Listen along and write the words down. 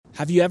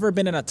Have you ever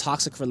been in a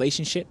toxic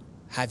relationship?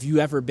 Have you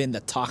ever been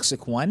the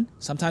toxic one?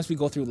 Sometimes we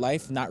go through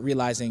life not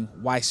realizing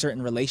why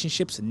certain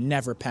relationships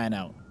never pan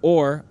out,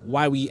 or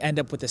why we end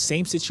up with the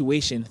same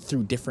situation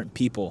through different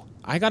people.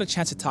 I got a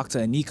chance to talk to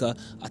Anika,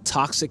 a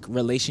toxic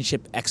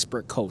relationship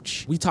expert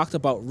coach. We talked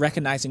about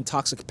recognizing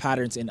toxic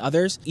patterns in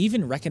others,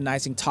 even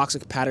recognizing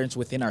toxic patterns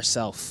within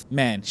ourselves.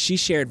 Man, she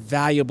shared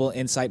valuable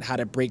insight how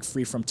to break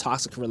free from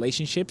toxic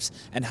relationships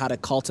and how to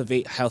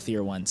cultivate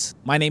healthier ones.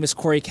 My name is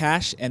Corey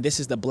Cash, and this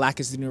is the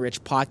Black is the New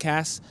Rich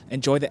podcast.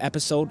 Enjoy the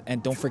episode,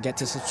 and don't forget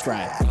to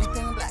subscribe.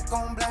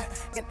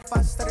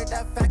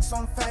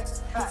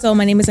 So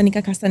my name is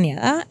Anika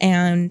Castaneda,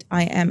 and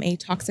I am a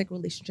toxic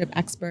relationship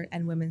expert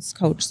and women's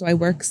coach. So I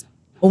work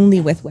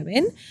only with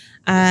women,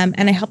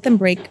 and I help them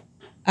break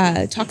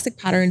toxic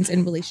patterns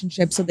in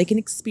relationships so they can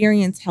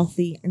experience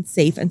healthy and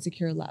safe and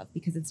secure love,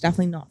 because it's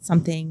definitely not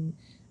something,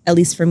 at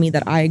least for me,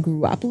 that I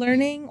grew up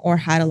learning or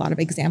had a lot of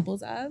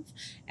examples of.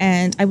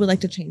 And I would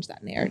like to change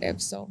that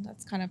narrative. So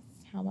that's kind of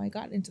how I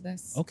got into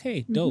this.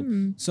 Okay, dope.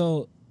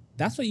 So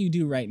that's what you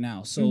do right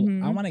now. So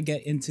I want to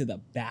get into the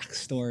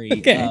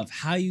backstory of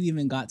how you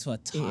even got to a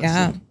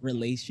toxic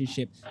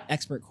relationship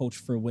expert coach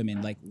for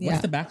women. Like,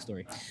 what's the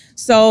backstory?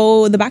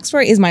 So the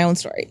backstory is my own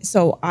story.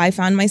 So I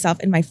found myself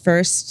in my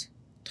first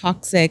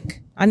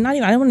toxic, I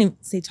don't want to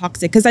say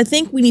toxic, because I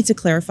think we need to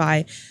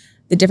clarify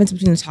the difference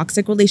between a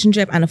toxic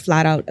relationship and a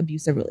flat out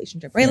abusive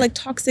relationship, right? Like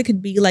toxic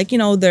could be like,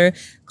 their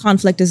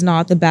conflict is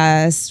not the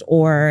best,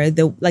 or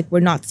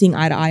we're not seeing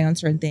eye to eye on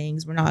certain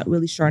things. We're not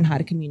really sure on how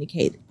to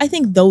communicate. I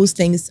think those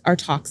things are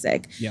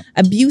toxic. Yeah.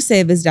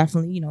 Abusive is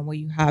definitely, where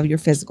you have your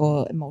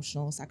physical,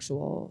 emotional,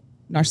 sexual,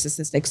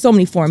 narcissistic, so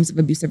many forms of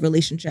abusive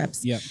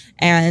relationships. Yeah.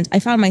 And I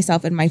found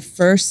myself in my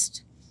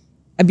first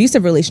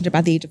abusive relationship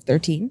at the age of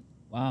 13.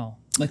 Wow.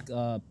 Like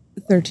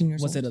 13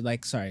 years was old.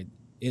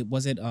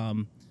 Was it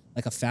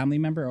like a family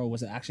member, or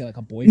was it actually like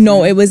a boyfriend?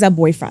 No, it was a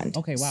boyfriend.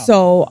 Okay, wow.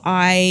 So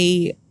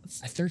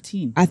At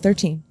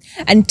 13.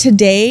 And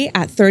today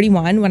at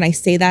 31, when I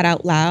say that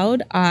out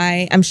loud,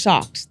 I am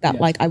shocked that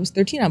I was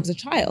 13, I was a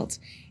child.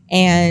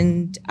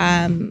 And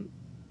I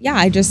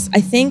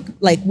think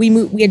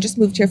we had just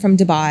moved here from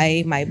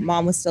Dubai. My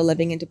mom was still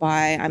living in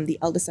Dubai. I'm the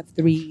eldest of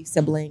 3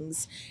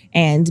 siblings.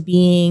 And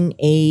being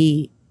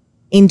a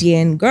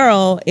Indian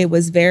girl, it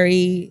was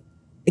very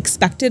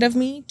expected of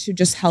me to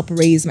just help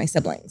raise my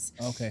siblings.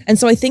 Okay. And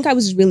so I think I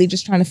was really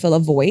just trying to fill a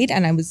void,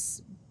 and I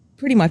was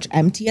pretty much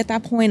empty at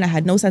that point. I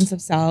had no sense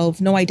of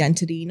self, no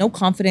identity, no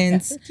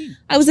confidence.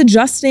 I was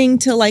adjusting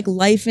to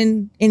life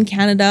in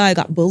Canada. I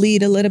got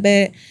bullied a little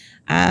bit.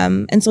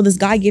 And so this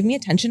guy gave me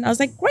attention. I was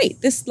like, great,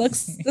 this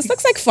looks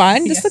like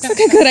fun. This looks like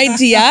a good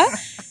idea.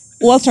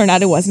 Well, it turned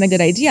out it wasn't a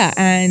good idea.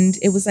 And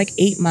it was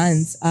 8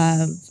 months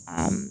of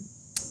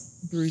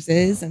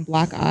bruises and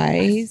black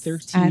eyes.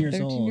 13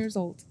 years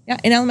old. Yeah,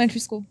 in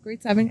elementary school,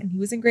 grade 7, and he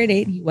was in grade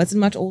 8. He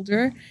wasn't much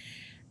older.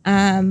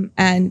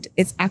 And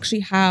it's actually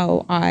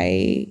how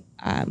I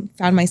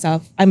found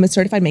myself. I'm a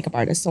certified makeup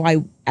artist. So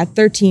I, at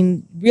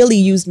 13, really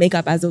used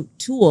makeup as a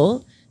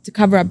tool to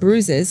cover up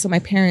bruises. So my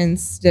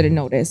parents didn't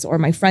notice, or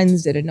my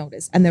friends didn't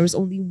notice. And there was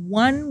only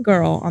one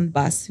girl on the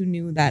bus who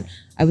knew that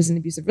I was in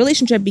an abusive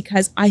relationship,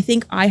 because I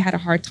think I had a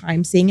hard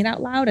time saying it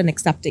out loud and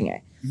accepting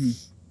it. Mm-hmm.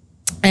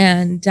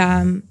 And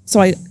so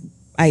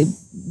I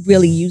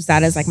really used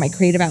that as my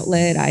creative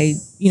outlet. I,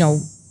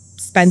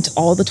 spent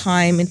all the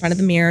time in front of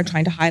the mirror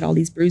trying to hide all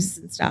these bruises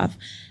and stuff.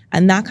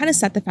 And that kind of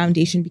set the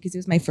foundation, because it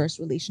was my first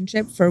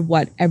relationship, for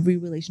what every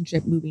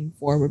relationship moving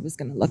forward was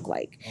going to look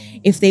like. Oh.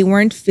 If they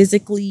weren't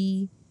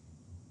physically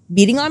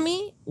beating on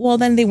me, well,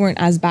 then they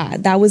weren't as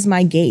bad. That was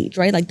my gauge,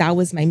 right? That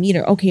was my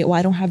meter. Okay, well,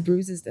 I don't have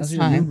bruises this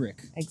time. Your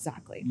rubric.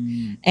 Exactly.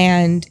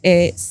 And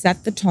it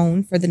set the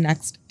tone for the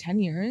next 10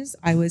 years.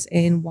 I was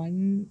in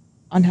one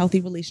unhealthy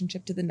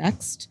relationship to the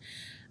next.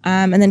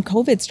 And then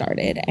COVID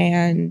started,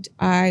 and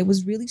I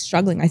was really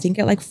struggling. I think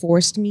it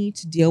forced me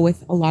to deal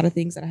with a lot of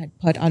things that I had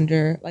put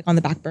under, on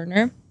the back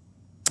burner.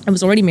 I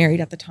was already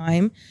married at the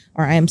time,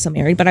 or I am still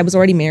married, but I was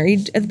already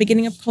married at the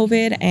beginning of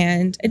COVID.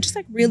 And it just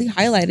really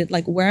highlighted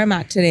where I'm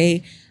at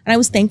today. And I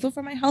was thankful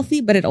for my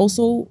healthy, but it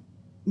also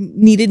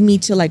needed me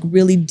to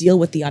really deal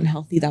with the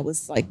unhealthy that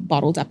was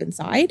bottled up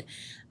inside.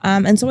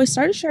 And so I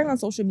started sharing on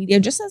social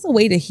media just as a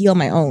way to heal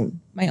my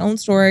own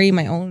story,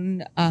 my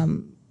own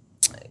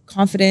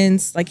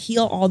confidence,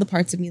 heal all the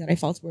parts of me that I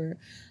felt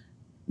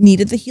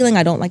needed the healing.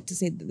 I don't like to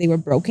say that they were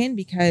broken,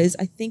 because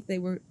I think they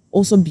were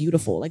also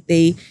beautiful.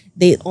 They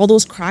all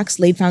those cracks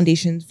laid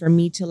foundations for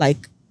me to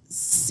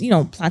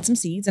plant some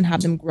seeds and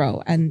have them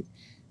grow. And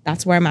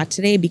that's where I'm at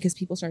today, because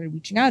people started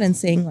reaching out and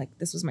saying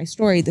this was my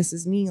story. This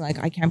is me.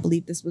 I can't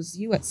believe this was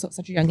you at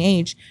such a young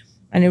age.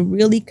 And it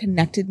really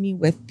connected me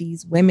with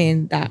these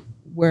women that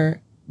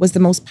was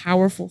the most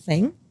powerful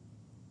thing.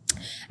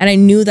 And I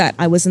knew that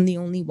I wasn't the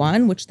only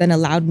one, which then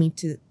allowed me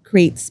to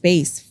create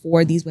space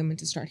for these women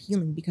to start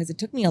healing, because it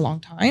took me a long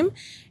time.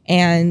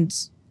 And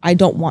I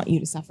don't want you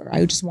to suffer.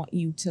 I just want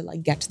you to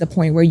get to the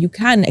point where you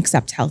can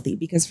accept healthy,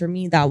 because for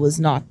me, that was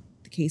not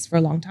the case for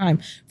a long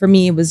time. For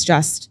me, it was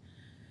just,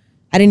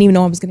 I didn't even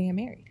know I was going to get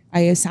married.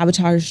 I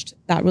sabotaged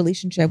that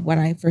relationship when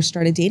I first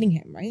started dating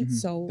him, right?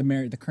 So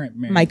the current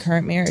marriage. My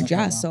current marriage, Okay,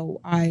 yeah. wow.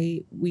 So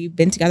we've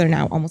been together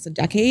now almost a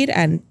decade,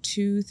 and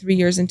 2-3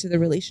 years into the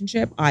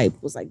relationship, I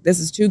was like, this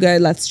is too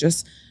good. Let's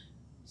just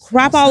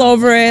crap all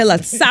over it.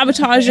 Let's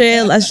sabotage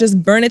it. Let's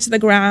just burn it to the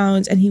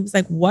ground. And he was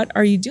like, what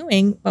are you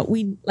doing? But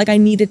I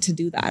needed to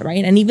do that,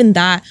 right? And even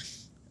that,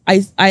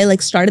 I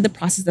like started the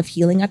process of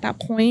healing at that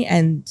point,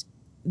 and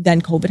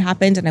then COVID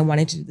happened, and I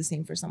wanted to do the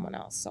same for someone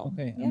else. So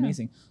okay, yeah.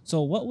 amazing.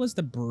 So what was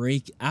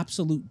the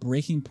absolute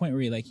breaking point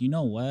where you're like, you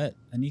know what,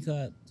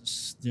 Anika,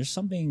 there's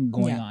something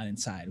going on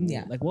inside?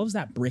 Yeah. Like, what was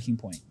that breaking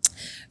point?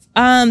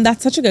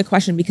 That's such a good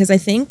question, because I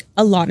think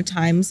a lot of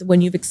times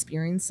when you've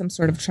experienced some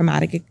sort of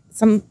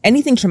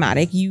anything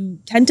traumatic, you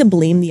tend to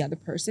blame the other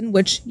person,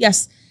 which,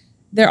 yes,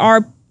 there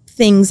are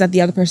things that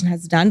the other person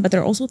has done, but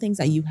there are also things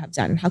that you have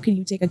done. How can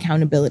you take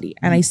accountability?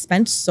 And I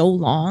spent so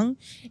long,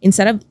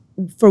 instead of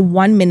for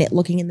 1 minute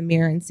looking in the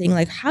mirror and saying,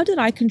 like, how did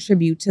I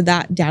contribute to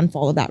that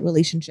downfall of that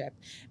relationship?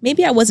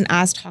 Maybe I wasn't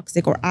as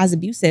toxic or as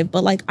abusive,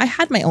 but like I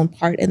had my own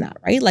part in that,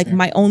 right? Like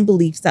my own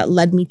beliefs that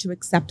led me to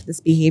accept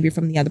this behavior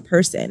from the other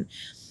person.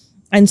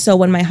 And so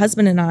when my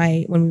husband and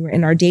I, when we were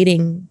in our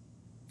dating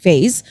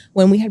phase,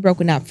 when we had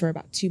broken up for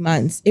about 2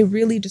 months, it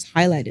really just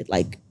highlighted,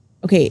 like,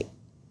 okay,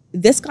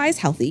 this guy's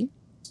healthy,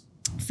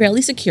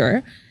 fairly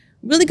secure,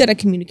 really good at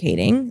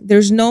communicating.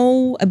 There's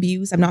no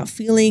abuse. I'm not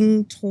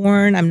feeling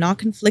torn. I'm not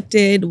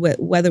conflicted with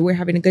whether we're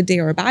having a good day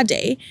or a bad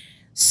day.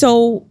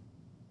 So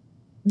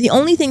the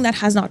only thing that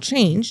has not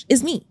changed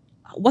is me.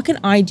 What can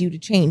I do to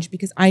change?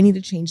 Because I need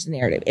to change the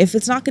narrative. If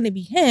it's not going to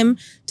be him,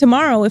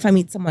 tomorrow, if I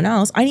meet someone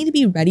else, I need to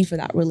be ready for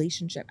that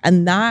relationship.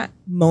 And that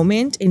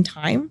moment in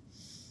time,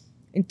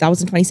 that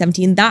was in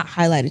 2017, that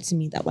highlighted to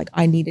me that, like,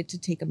 I needed to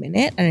take a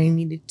minute and I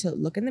needed to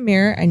look in the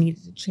mirror. I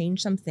needed to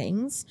change some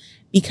things,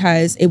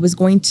 because it was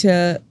going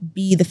to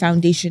be the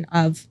foundation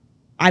of,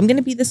 I'm going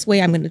to be this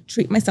way. I'm going to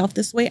treat myself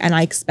this way. And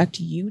I expect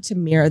you to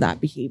mirror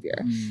that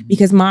behavior,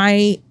 because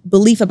my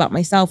belief about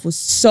myself was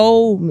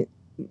so,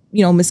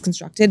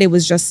 misconstructed. It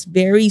was just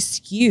very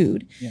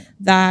skewed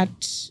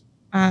that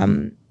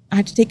I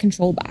had to take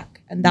control back.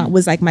 And that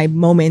was like my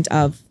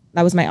that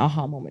was my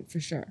aha moment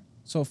for sure.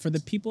 So for the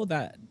people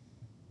that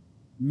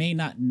may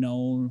not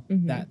know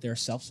that they're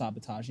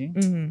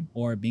self-sabotaging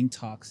or being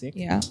toxic,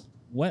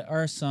 what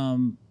are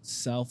some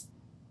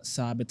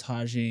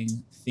self-sabotaging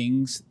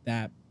things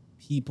that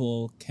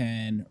people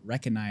can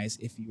recognize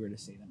if you were to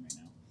say them right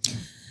now?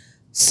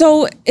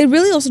 So it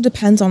really also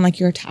depends on, like,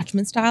 your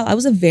attachment style. I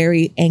was a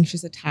very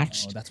anxious,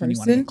 attached that's person. when you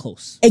want to get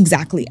close.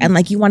 Exactly. And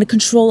like, you want to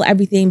control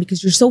everything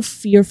because you're so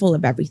fearful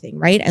of everything,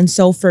 right? And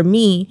so for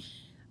me,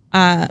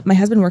 my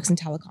husband works in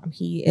telecom.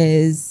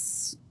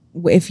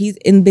 If he's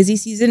in busy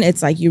season,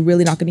 it's like, you're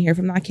really not going to hear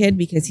from that kid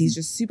because he's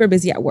just super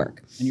busy at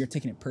work. And you're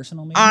taking it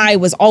personal, maybe? I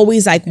was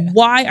always like,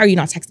 why are you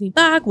not texting me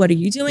back? What are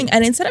you doing?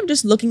 And instead of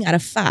just looking at a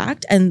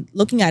fact and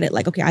looking at it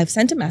like, okay, I've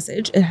sent a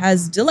message, it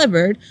has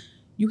delivered,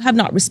 you have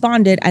not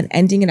responded, and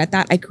ending it at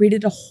that, I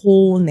created a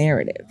whole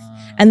narrative.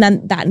 And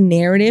then that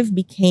narrative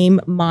became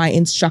my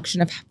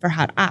instruction for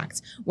how to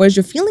act. Whereas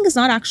your feeling is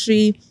not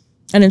actually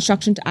an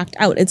instruction to act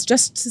out. It's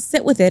just to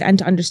sit with it and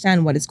to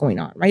understand what is going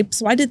on, right?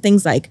 So I did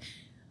things like,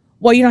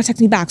 well, you're not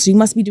texting me back, so you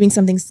must be doing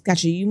something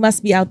sketchy. You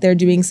must be out there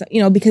doing,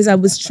 because I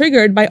was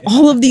triggered by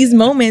all of these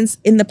moments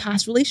in the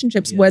past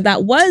relationships where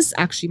that was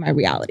actually my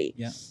reality.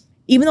 Yeah.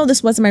 Even though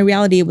this wasn't my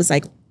reality, it was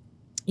like,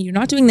 you're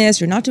not doing this,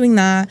 you're not doing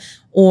that.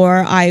 Or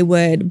I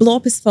would blow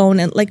up his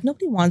phone, and like,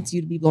 nobody wants you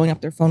to be blowing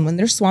up their phone when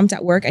they're swamped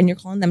at work and you're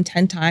calling them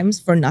 10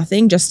 times for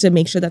nothing just to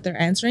make sure that they're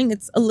answering.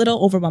 It's a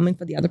little overwhelming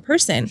for the other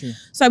person. Sure.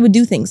 So I would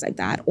do things like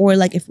that. Or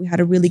like, if we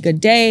had a really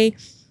good day,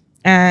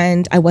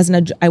 and I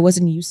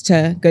wasn't used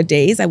to good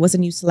days. I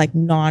wasn't used to like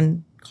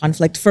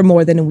non-conflict for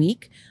more than a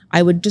week.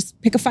 I would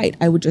just pick a fight.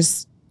 I would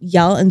just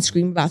yell and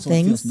scream about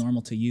things. It feels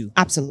normal to you.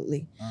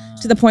 Absolutely.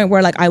 To the point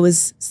where like I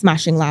was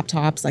smashing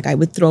laptops. Like I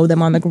would throw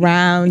them on the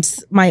ground.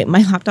 My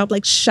laptop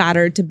like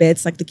shattered to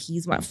bits. Like the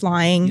keys went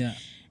flying. Yeah.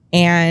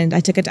 And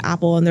I took it to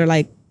Apple, and they're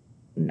like,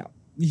 no.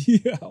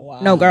 Yeah. Wow.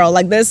 No, girl.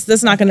 Like this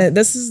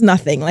is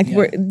nothing. Like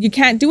you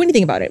can't do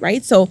anything about it.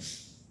 Right. So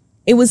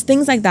it was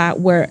things like that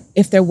where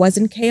if there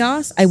wasn't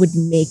chaos, I would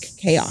make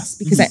chaos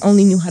because I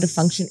only knew how to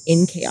function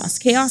in chaos.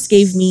 Chaos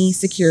gave me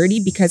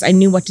security because I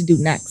knew what to do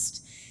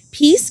next.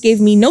 Peace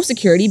gave me no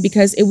security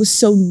because it was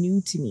so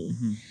new to me.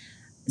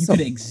 You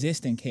could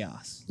exist in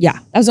chaos. Yeah,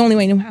 that was the only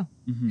way I knew how.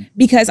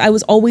 Because I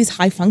was always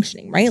high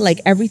functioning, right? Like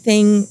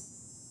everything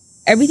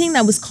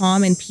that was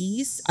calm and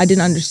peace, I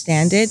didn't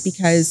understand it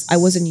because I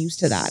wasn't used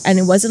to that. And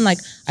it wasn't like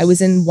I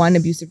was in one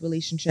abusive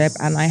relationship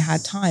and I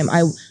had time.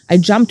 I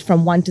jumped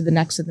from one to the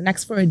next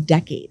for a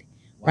decade,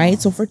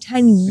 right? So for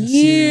 10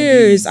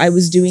 years, I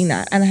was doing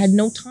that. And I had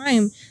no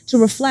time to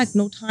reflect,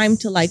 no time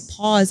to like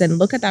pause and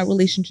look at that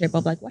relationship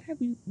of like,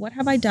 what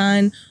have I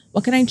done?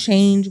 What can I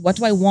change? What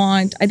do I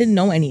want? I didn't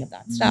know any of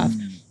that stuff.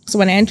 So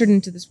when I entered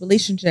into this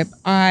relationship,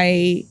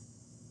 I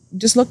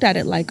just looked at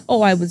it like,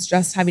 oh, I was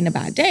just having a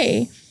bad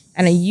day.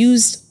 And I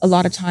used a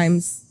lot of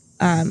times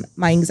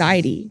my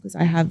anxiety, because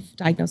I have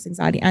diagnosed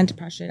anxiety and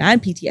depression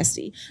and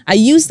PTSD. I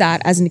use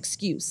that as an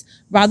excuse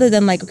rather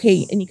than like,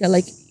 okay, Anika,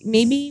 like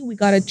maybe we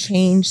got to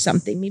change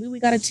something. Maybe we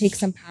got to take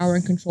some power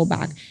and control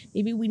back.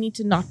 Maybe we need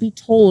to not be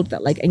told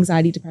that like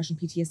anxiety, depression,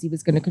 PTSD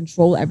was going to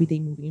control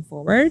everything moving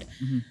forward.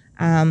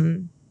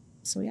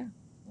 So yeah.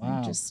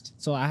 Wow.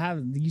 So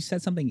you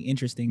said something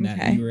interesting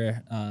that you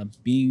were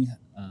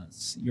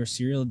you're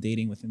serial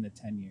dating within the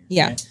 10 years.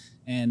 Yeah. Right?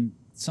 And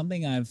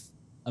something I've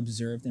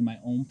observed in my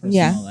own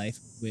personal life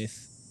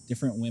with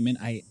different women,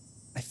 I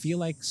feel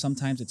like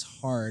sometimes it's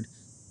hard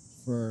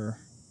for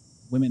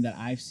women that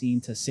I've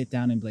seen to sit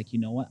down and be like, you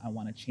know what, I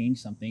want to change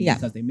something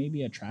because they may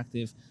be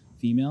attractive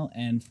female,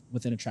 and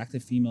with an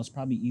attractive female, it's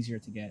probably easier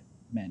to get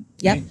men.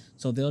 Right?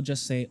 So they'll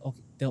just say,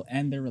 okay, they'll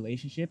end their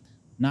relationship,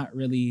 not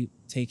really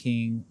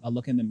taking a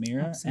look in the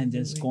mirror and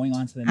just going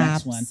on to the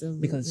next one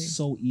because it's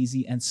so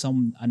easy. And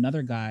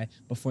another guy,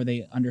 before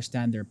they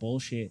understand their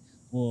bullshit,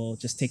 will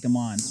just take them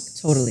on.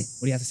 Totally.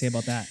 What do you have to say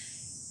about that?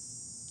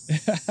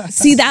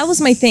 See, that was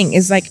my thing,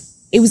 is like,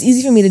 it was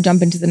easy for me to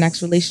jump into the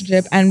next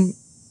relationship, and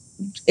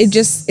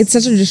it's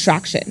such a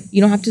distraction.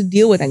 You don't have to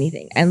deal with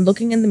anything. And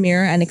looking in the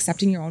mirror and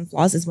accepting your own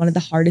flaws is one of the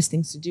hardest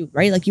things to do,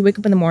 right? Like you wake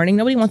up in the morning,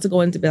 nobody wants to go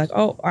in to be like,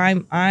 oh,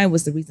 I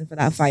was the reason for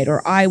that fight,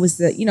 or I was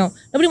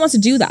nobody wants to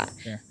do that.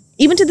 Sure.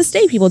 Even to this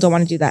day, people don't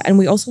want to do that. And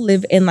we also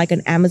live in like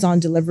an Amazon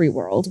delivery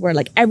world where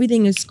like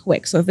everything is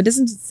quick. So if it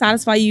doesn't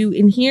satisfy you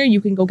in here, you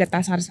can go get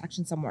that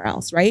satisfaction somewhere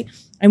else, right?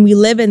 And we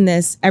live in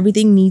this,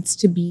 everything needs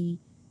to be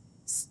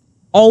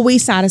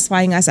always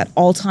satisfying us at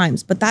all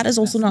times. But that is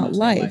also not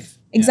life.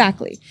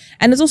 Exactly.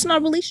 And it's also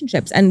not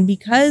relationships. And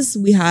because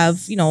we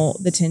have,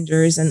 the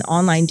Tinders and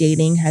online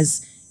dating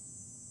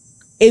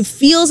it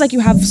feels like you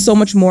have so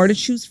much more to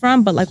choose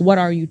from, but like, what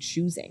are you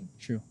choosing?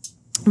 True.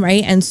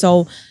 Right. And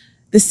so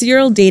the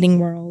serial dating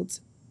world,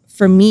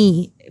 for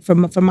me,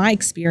 from my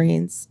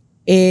experience,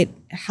 it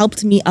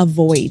helped me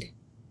avoid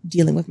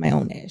dealing with my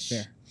own ish.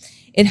 Sure.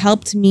 It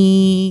helped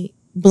me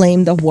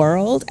blame the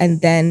world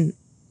and then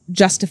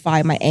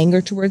justify my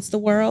anger towards the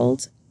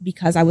world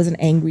because I was an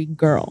angry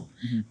girl.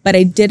 But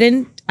I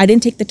didn't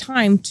take the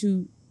time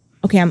to,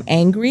 okay, I'm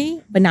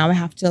angry, but now I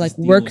have to like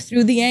work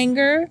through the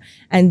anger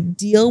and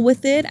deal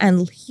with it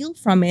and heal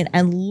from it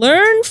and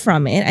learn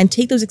from it and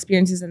take those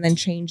experiences and then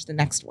change the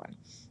next one.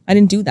 I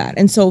didn't do that.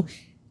 And so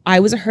I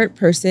was a hurt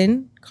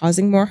person,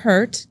 causing more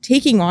hurt,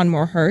 taking on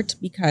more hurt,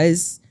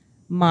 because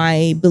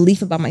my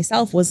belief about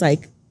myself was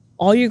like,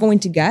 all you're going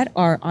to get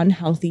are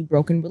unhealthy,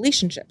 broken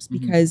relationships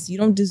because you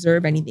don't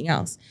deserve anything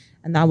else.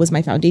 And that was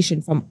my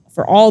foundation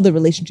for all the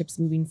relationships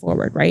moving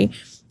forward, right?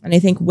 And I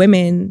think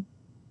women,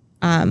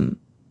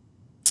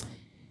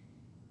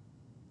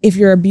 if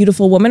you're a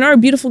beautiful woman or a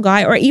beautiful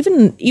guy, or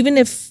even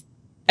if,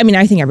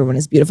 I think everyone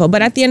is beautiful,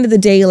 but at the end of the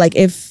day, like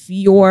if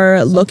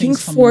you're looking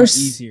for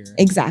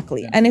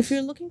exactly, and if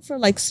you're looking for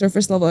like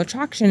surface level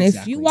attraction,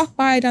 if you walk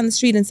by down the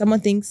street and someone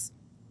thinks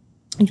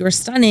you're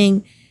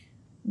stunning,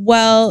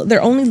 well,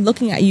 they're only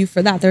looking at you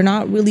for that. They're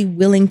not really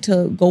willing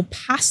to go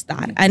past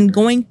that. And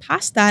going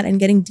past that and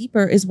getting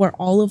deeper is where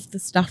all of the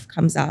stuff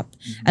comes up.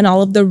 And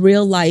all of the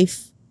real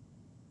life,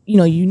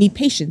 you need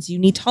patience, you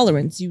need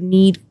tolerance, you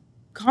need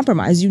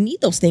compromise, you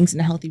need those things in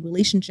a healthy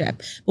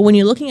relationship. But when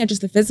you're looking at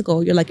just the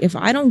physical, you're like, if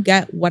I don't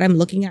get what I'm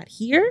looking at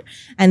here,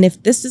 and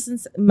if this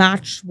doesn't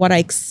match what I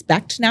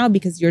expect now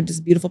because you're this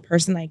beautiful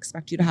person, I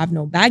expect you to have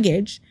no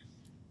baggage,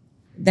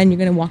 then you're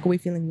going to walk away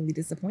feeling really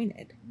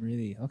disappointed.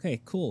 Really?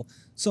 Okay, cool.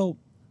 So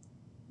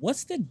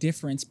what's the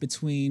difference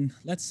between,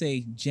 let's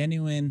say,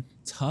 genuine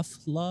tough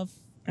love,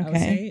 I would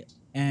say,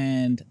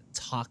 and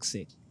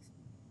toxicity?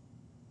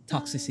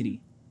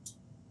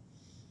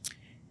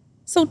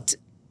 So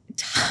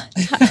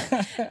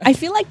I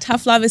feel like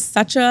tough love is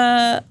such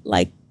a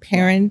like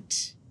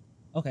parent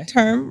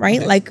term, right?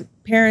 Okay. Like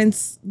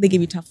parents, they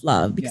give you tough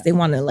love because they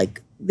want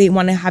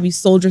to have you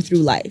soldier through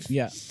life.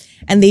 Yeah.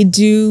 And they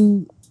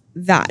do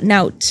that.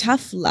 Now,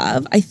 tough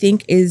love, I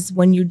think, is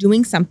when you're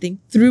doing something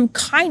through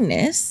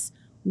kindness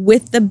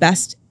with the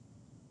best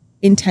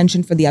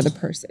intention for the other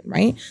person,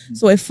 right?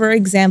 So if, for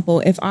example,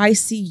 if I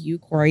see you,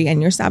 Corey,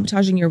 and you're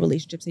sabotaging your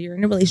relationship, so you're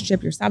in a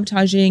relationship, you're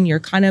sabotaging,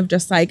 you're kind of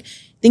just like,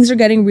 things are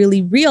getting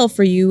really real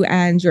for you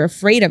and you're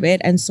afraid of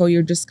it. And so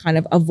you're just kind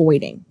of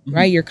avoiding,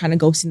 right? You're kind of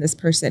ghosting this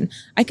person.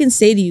 I can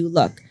say to you,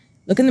 look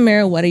in the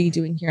mirror, what are you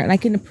doing here? And I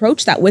can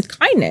approach that with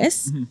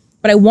kindness,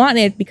 but I want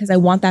it because I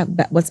want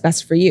what's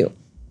best for you.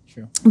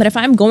 True. But if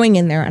I'm going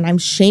in there and I'm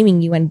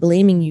shaming you and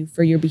blaming you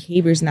for your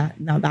behaviors, now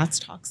that's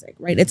toxic,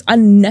 right? It's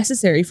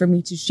unnecessary for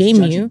me to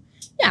shame you.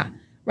 Yeah,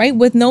 right?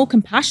 With no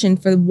compassion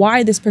for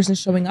why this person's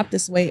showing up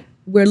this way.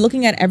 We're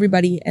looking at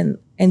everybody and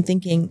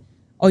thinking,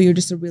 oh, you're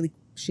just a really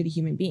shitty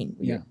human being.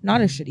 You're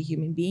not a shitty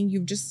human being. You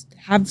just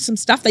have some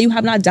stuff that you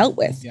have not dealt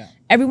with. Yeah.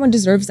 Everyone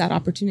deserves that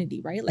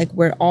opportunity, right? Like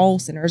we're all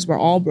sinners. We're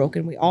all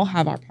broken. We all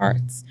have our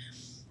parts.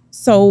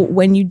 So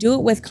when you do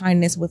it with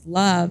kindness, with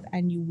love,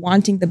 and you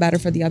wanting the better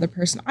for the other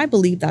person, I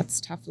believe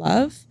that's tough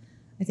love.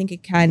 I think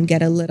it can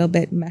get a little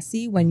bit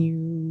messy when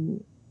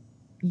you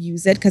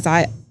use it, because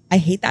I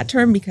hate that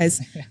term,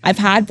 because I've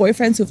had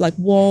boyfriends who've like,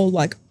 whoa,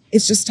 like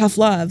it's just tough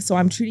love. So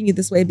I'm treating you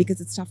this way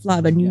because it's tough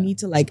love, and you Yeah. need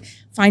to like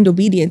find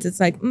obedience. It's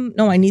like,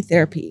 no, I need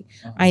therapy.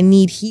 I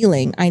need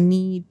healing. I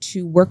need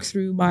to work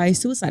through my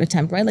suicide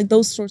attempt, right? Like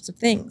those sorts of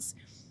things.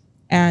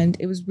 And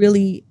it was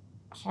really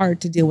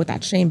hard to deal with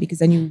that shame, because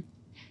then you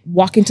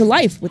walk into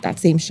life with that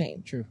same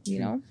shame. True. You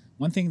know?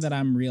 One thing that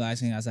I'm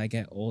realizing as I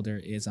get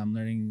older is I'm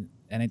learning,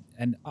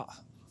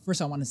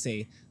 first I want to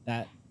say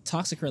that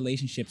toxic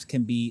relationships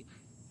can be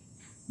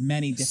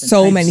many different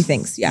So types many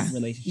things, yeah. of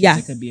relationships. Yeah.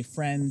 It could be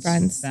friends,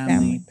 Friends, family,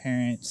 family.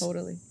 parents,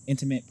 Totally.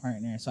 intimate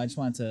partner. So I just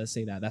wanted to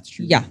say that that's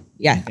true. Yeah,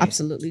 Okay.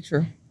 absolutely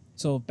true.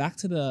 So back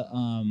to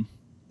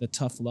the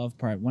tough love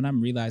part. What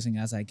I'm realizing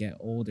as I get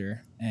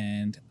older,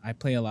 and I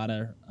play a lot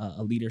of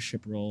a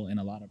leadership role in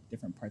a lot of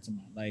different parts of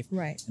my life,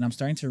 Right. and I'm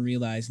starting to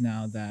realize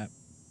now that,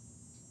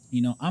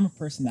 you know, I'm a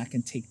person that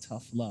can take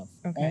tough love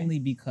only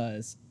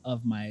because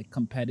of my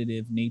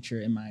competitive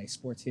nature and my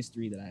sports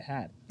history that I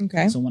had.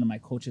 Okay. So one of my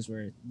coaches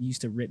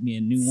used to rip me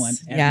a new one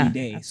every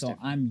day. So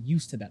different. I'm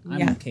used to that.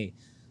 I'm okay.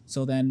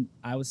 So then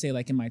I would say,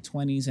 like in my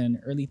 20s and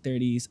early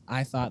 30s,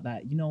 I thought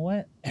that, you know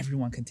what,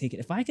 everyone can take it.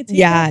 If I could take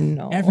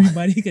that,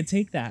 everybody could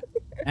take that.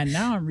 And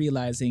now I'm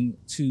realizing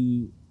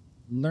to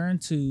learn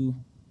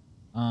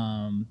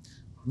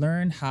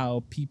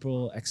how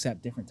people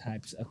accept different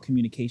types of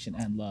communication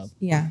and love.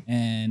 Yeah.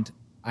 And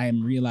I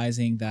am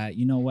realizing that,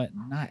 you know what,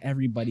 not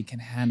everybody can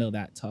handle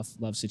that tough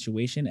love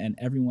situation, and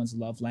everyone's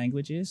love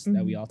languages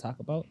that we all talk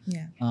about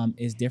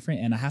is different.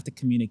 And I have to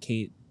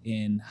communicate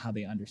in how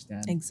they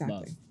understand love.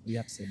 What do you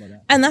have to say about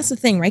that? And that's the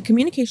thing, right?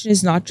 Communication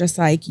is not just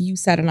like you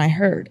said and I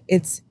heard.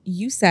 It's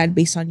you said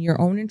based on your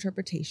own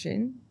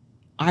interpretation.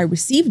 I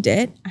received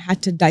it. I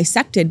had to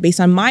dissect it based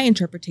on my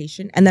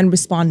interpretation and then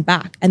respond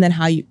back. And then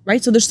how you,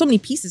 right? So there's so many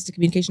pieces to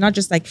communication, not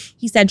just like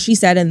he said, she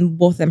said, and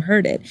both of them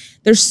heard it.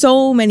 There's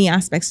so many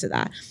aspects to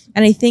that.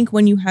 And I think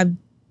when you have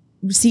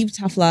received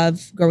tough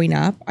love growing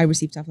up, I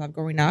received tough love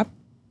growing up.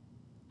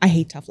 I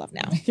hate tough love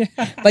now,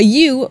 but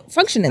you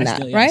function in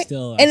that, right?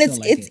 And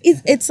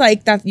it's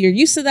like that. You're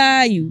used to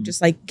that. You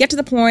just like get to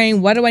the point.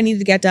 What do I need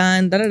to get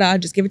done? Da da da.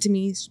 Just give it to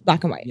me,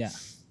 black and white. Yeah.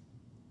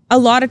 A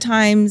lot of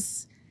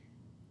times,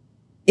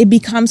 it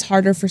becomes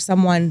harder for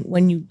someone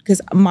when you, because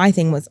my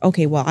thing was,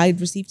 okay, well, I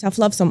received tough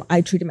love, so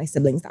I treated my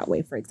siblings that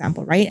way, for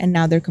example, right? And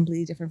now they're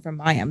completely different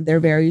from I am. They're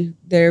very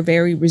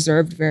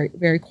reserved, very,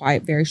 very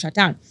quiet, very shut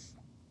down.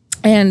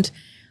 And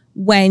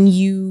when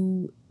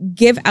you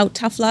give out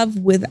tough love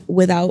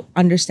without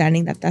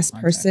understanding that this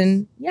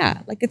person,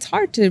 like it's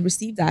hard to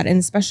receive that. And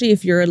especially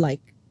if you're like,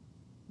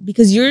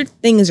 because your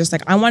thing is just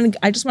like,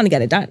 I just want to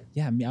get it done.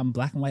 Yeah, I'm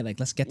black and white. Like,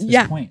 let's get to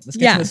this point. Let's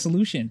get to the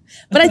solution.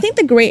 But I think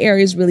the gray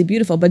area is really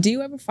beautiful. But do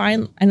you ever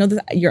find, I know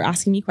that you're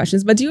asking me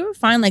questions, but do you ever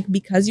find like,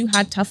 because you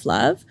had tough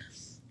love,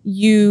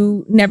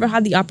 you never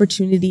had the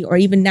opportunity, or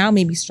even now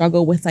maybe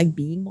struggle with like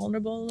being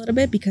vulnerable a little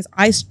bit? Because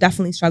I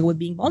definitely struggle with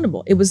being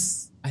vulnerable. It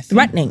was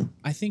threatening.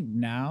 I think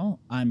now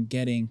I'm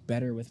getting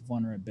better with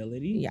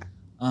vulnerability. Yeah.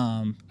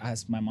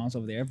 As my mom's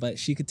over there, but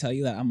she could tell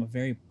you that I'm a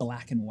very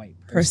black and white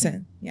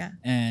person. Yeah.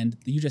 And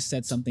you just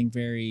said something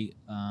very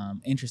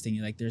interesting.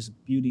 You're like, there's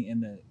beauty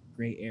in the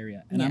gray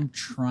area. And I'm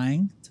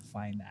trying to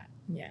find that.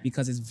 Yeah.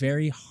 Because it's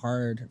very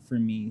hard for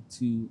me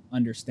to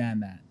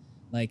understand that.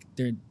 Like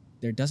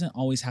there doesn't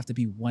always have to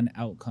be one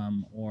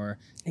outcome, or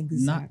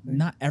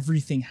not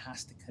everything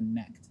has to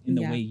connect in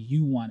the way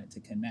you want it to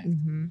connect.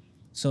 Mm-hmm.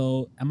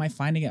 So am I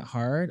finding it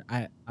hard?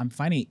 I'm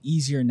finding it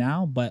easier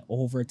now, but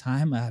over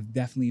time I have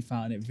definitely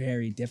found it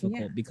very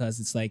difficult because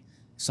it's like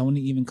someone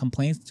even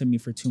complains to me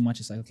for too much.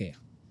 It's like, okay,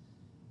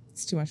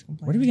 it's too much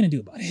complaining. What are we going to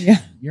do about it? Yeah.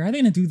 You're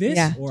either going to do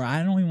this or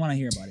I don't even want to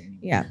hear about it anymore.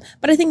 Yeah.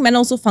 But I think men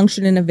also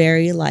function in a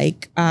very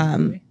like,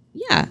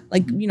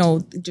 like, you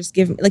know, just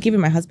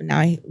even my husband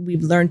now,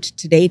 we've learned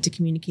today to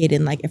communicate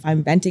in like, if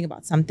I'm venting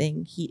about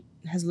something, he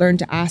has learned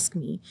to ask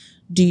me,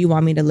 do you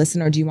want me to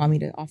listen or do you want me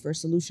to offer a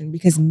solution?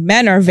 Because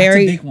men are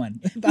very, That's a big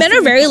one. Men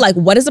are very like,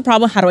 what is the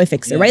problem? How do I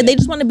fix it? Right? They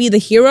just want to be the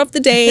hero of the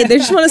day. They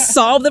just want to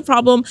solve the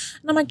problem.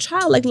 And I'm like,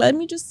 child, like, let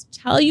me just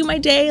tell you my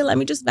day. Let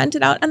me just vent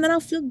it out. And then I'll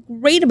feel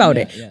great about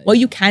it. What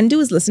you can do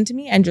is listen to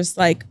me and just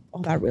like,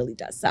 oh, that really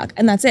does suck.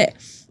 And that's it.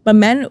 But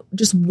men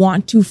just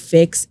want to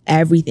fix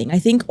everything. I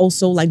think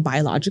also like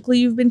biologically,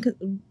 you've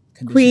been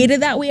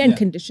created that way and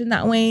conditioned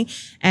that way.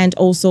 And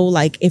also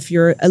like if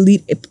you're a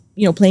lead,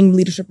 you know, playing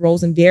leadership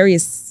roles in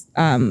various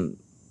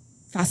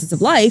facets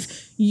of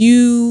life,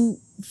 you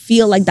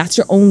feel like that's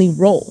your only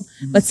role.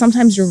 Mm-hmm. But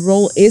sometimes your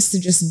role is to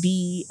just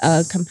be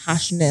a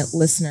compassionate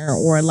listener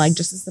or like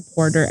just a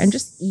supporter and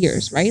just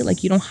ears, right?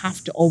 Like you don't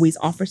have to always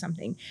offer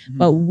something. Mm-hmm.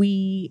 But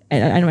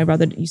I know my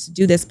brother used to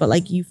do this, but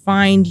like you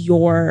find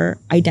your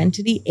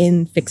identity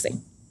in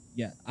fixing.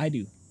 Yeah, I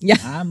do. Yeah.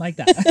 I'm like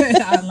that.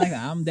 I'm like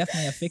that. I'm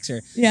definitely a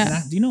fixer.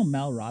 Yeah. Do you know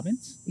Mel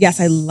Robbins?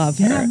 Yes, I love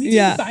her.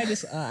 Yeah, me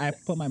too. I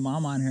put my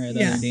mom on her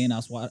the other day and I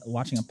was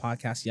watching a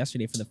podcast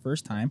yesterday for the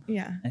first time.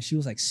 Yeah. And she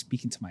was like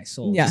speaking to my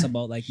soul. Just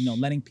about like, you know,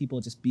 letting people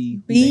just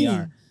be who they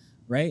are.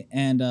 Right.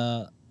 And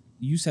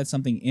you said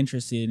something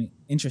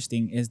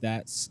interesting is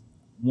that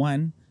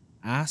one,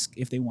 ask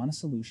if they want a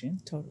solution.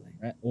 Totally.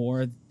 Right.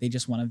 Or they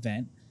just want to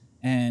vent.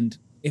 And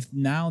if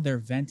now they're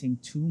venting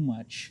too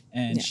much,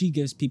 and Yeah. she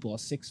gives people a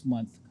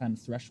 6-month kind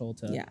of threshold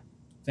to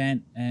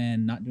vent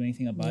and not do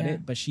anything about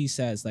it, but she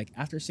says like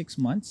after 6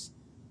 months,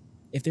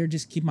 if they're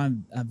just keep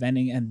on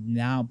venting, and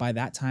now by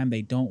that time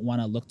they don't want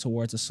to look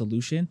towards a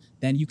solution,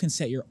 then you can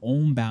set your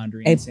own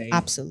boundary and say,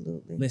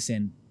 absolutely,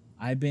 listen,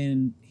 I've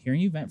been hearing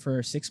you vent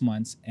for 6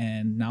 months,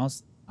 and now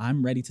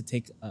I'm ready to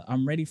take.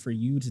 I'm ready for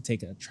you to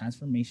take a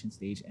transformation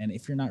stage, and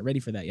if you're not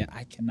ready for that yet,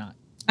 I cannot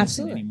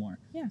listen anymore.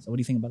 Yeah. So what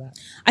do you think about that?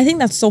 I think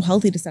that's so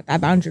healthy to set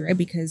that boundary, right?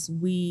 Because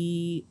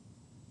we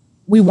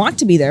want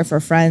to be there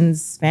for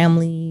friends,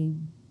 family,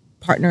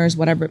 partners,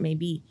 whatever it may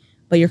be.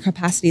 But your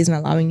capacity isn't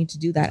allowing you to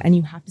do that. And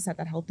you have to set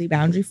that healthy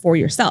boundary for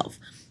yourself,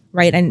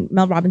 right? And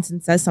Mel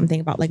Robinson says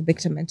something about like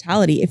victim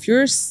mentality. If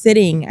you're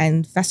sitting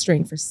and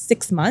festering for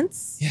 6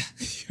 months,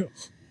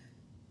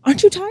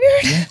 aren't you tired?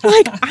 Yeah.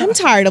 Like, I'm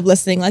tired of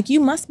listening. Like, you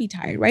must be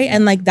tired, right?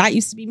 And like, that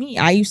used to be me.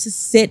 I used to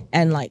sit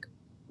and like,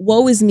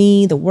 woe is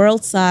me. The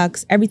world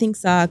sucks. Everything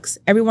sucks.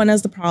 Everyone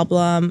has the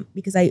problem.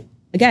 Because I,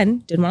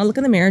 again, didn't want to look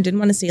in the mirror. Didn't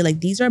want to say like,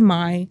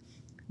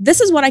 this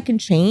is what I can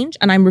change,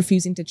 and I'm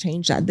refusing to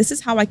change that. This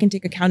is how I can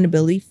take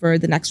accountability for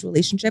the next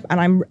relationship,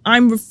 and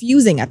I'm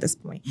refusing at this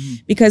point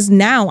because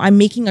now I'm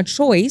making a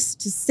choice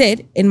to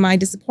sit in my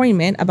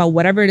disappointment about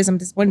whatever it is I'm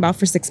disappointed about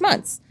for 6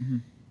 months,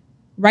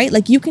 right?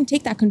 Like, you can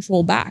take that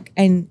control back,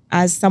 and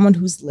as someone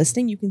who's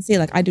listening, you can say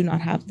like, I do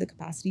not have the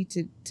capacity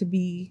to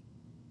be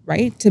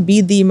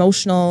the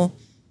emotional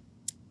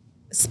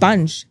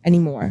sponge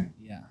anymore.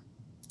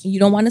 You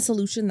don't want a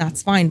solution,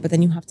 that's fine, but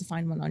then you have to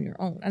find one on your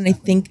own. And I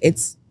think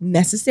it's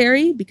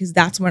necessary because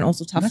that's when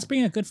also tough. And that's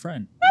being a good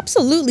friend.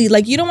 Absolutely.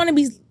 Like, you don't want to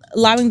be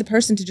allowing the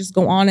person to just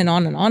go on and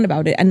on and on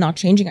about it and not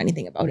changing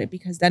anything about it,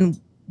 because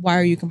then why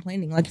are you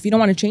complaining? Like, if you don't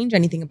want to change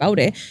anything about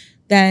it,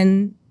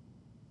 then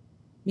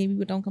maybe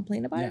we don't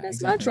complain about it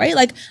as much, right?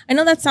 Like, I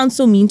know that sounds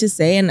so mean to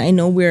say, and I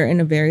know we're in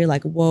a very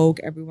like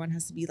woke, everyone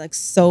has to be like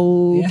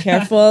so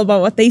careful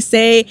about what they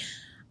say.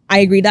 I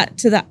agree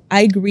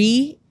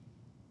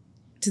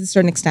to a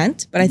certain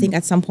extent, but I think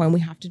at some point we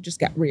have to just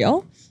get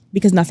real,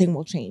 because nothing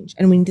will change,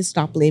 and we need to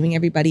stop blaming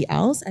everybody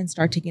else and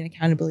start taking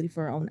accountability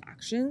for our own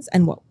actions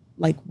and what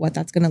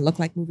that's going to look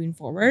like moving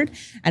forward.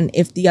 And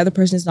if the other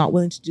person is not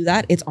willing to do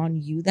that, it's on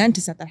you then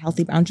to set that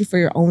healthy boundary for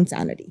your own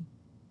sanity,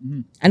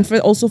 and for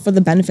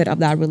the benefit of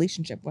that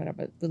relationship,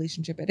 whatever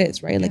relationship it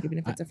is, right? Like, even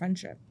if it's a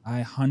friendship.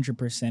 I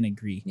 100%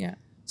 agree. Yeah.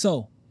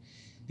 So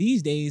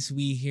these days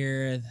we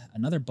hear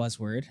another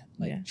buzzword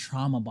like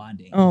trauma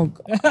bonding. Oh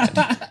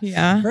God.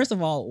 Yeah. First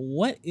of all,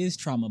 what is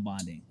trauma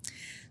bonding?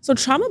 So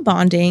trauma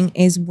bonding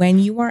is when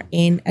you are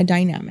in a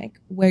dynamic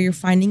where you're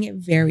finding it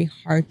very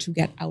hard to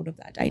get out of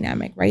that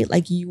dynamic, right?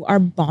 Like, you are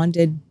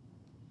bonded.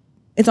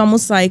 It's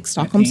almost like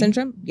Stockholm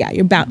syndrome. Yeah,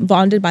 you're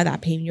bonded by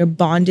that pain. You're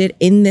bonded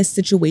in this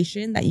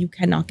situation that you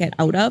cannot get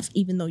out of,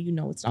 even though you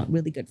know it's not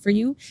really good for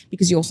you,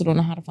 because you also don't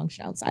know how to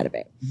function outside of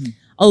it.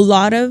 A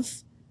lot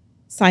of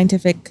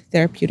scientific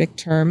therapeutic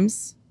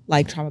terms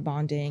like trauma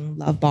bonding,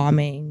 love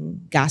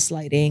bombing,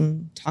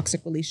 gaslighting,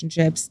 toxic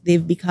relationships,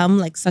 they've become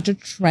like such a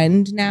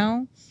trend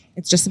now.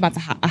 It's just about a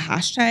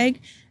hashtag.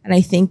 And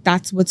I think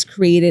that's what's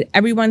created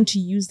everyone to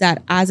use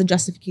that as a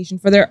justification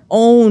for their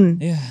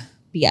own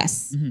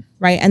BS,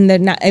 right? And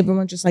then not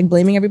everyone just like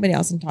blaming everybody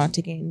else and not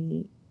taking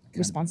any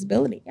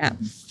responsibility. Yeah.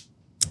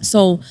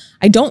 So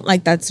I don't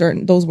like that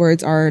those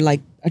words are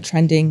like a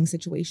trending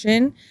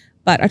situation.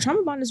 But a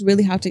trauma bond is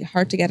really hard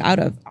to get out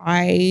of.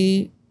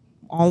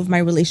 All of my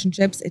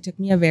relationships, it took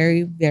me a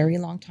very, very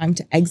long time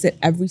to exit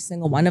every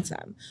single one of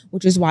them,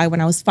 which is why when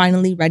I was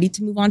finally ready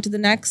to move on to the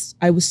next,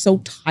 I was so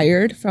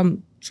tired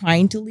from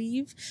trying to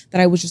leave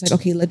that I was just like,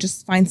 okay, let's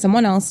just find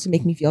someone else to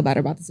make me feel better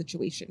about the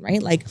situation,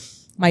 right? Like,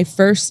 my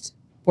first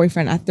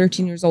boyfriend at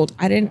 13 years old,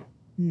 I didn't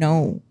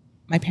know.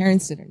 My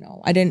parents didn't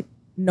know. I didn't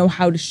know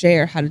how to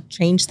share, how to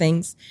change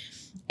things.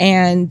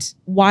 And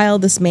while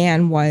this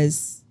man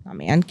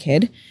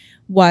kid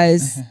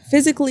was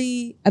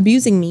physically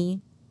abusing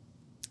me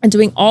and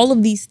doing all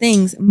of these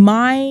things,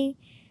 my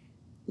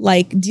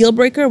like deal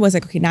breaker was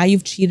like, okay, now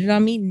you've cheated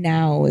on me.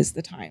 Now is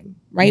the time,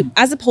 right?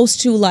 As opposed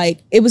to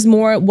like, it was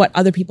more what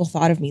other people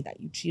thought of me, that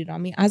you cheated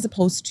on me, as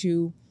opposed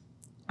to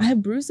I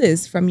have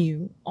bruises from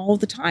you all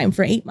the time.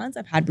 For 8 months,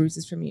 I've had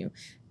bruises from you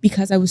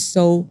because I was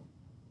so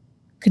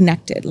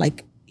connected.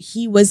 Like,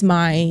 he was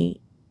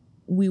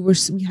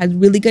we had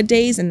really good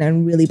days and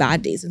then really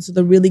bad days. And so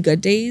the really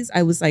good days,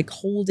 I was like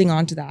holding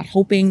on to that,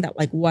 hoping that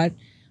like what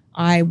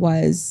I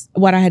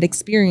had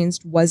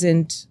experienced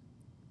wasn't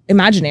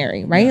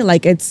imaginary, right?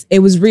 Like, it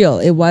was real.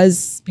 It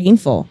was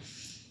painful.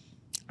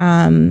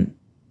 It's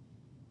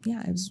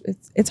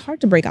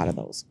hard to break out of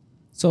those.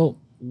 So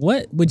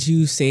what would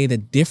you say the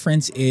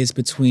difference is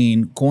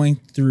between going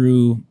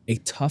through a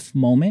tough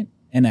moment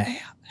in a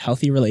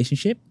healthy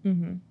relationship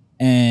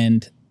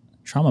and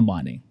trauma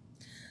bonding?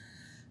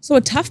 So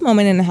a tough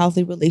moment in a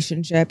healthy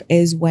relationship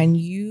is when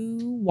you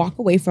walk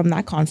away from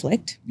that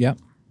conflict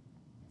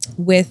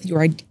with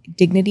your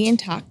dignity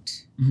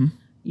intact,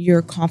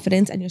 your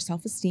confidence and your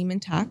self-esteem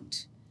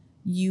intact.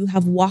 You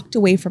have walked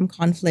away from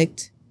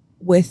conflict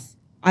with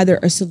either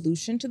a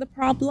solution to the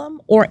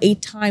problem or a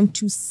time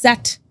to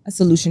set a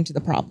solution to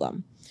the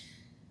problem.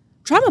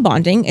 Trauma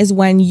bonding is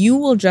when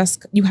you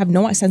have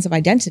no sense of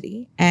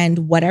identity,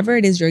 and whatever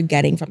it is you're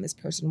getting from this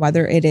person,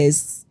 whether it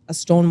is a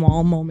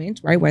stonewall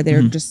moment, right, where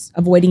they're just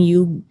avoiding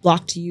you,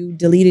 blocked you,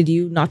 deleted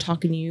you, not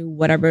talking to you,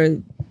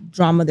 whatever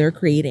drama they're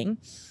creating,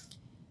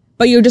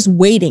 but you're just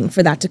waiting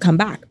for that to come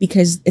back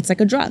because it's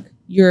like a drug.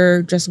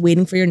 You're just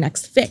waiting for your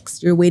next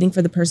fix. You're waiting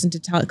for the person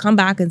to come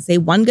back and say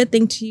one good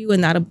thing to you,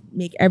 and that'll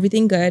make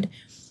everything good,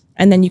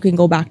 and then you can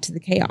go back to the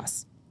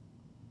chaos.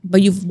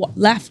 But you've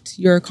left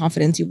your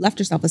confidence, you've left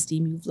your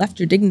self-esteem, you've left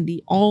your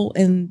dignity all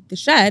in the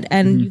shed,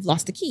 and you've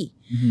lost the key.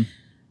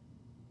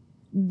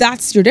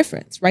 That's your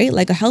difference, right?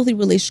 Like a healthy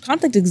relationship,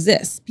 conflict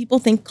exists. People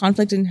think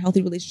conflict in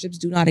healthy relationships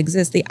do not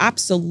exist. They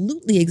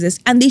absolutely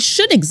exist, and they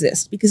should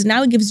exist, because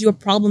now it gives you a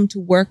problem to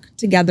work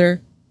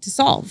together to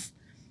solve.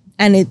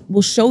 And it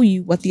will show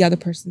you what the other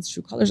person's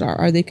true colors are.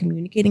 Are they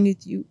communicating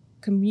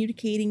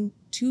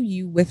to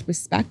you with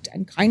respect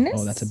and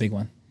kindness? Oh, that's a big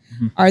one.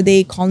 Are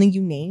they calling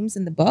you names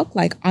in the book?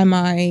 Like, am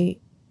I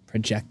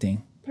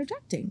projecting,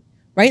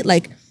 right?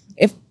 Like,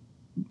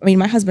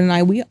 my husband and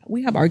I,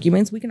 we have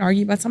arguments. We can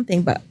argue about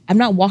something, but I'm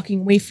not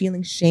walking away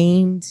feeling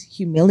shamed,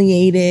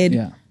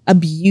 humiliated,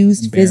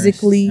 abused,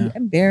 physically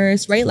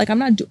embarrassed, right? Like,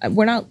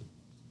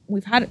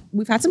 we've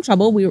had some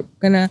trouble. We're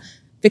going to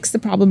fix the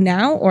problem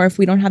now. Or if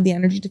we don't have the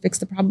energy to fix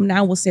the problem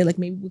now, we'll say, like,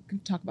 maybe we can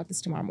talk about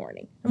this tomorrow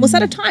morning, and we'll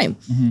set a time.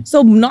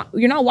 So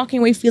you're not walking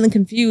away feeling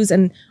confused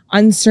and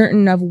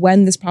uncertain of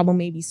when this problem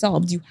may be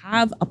solved. You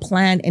have a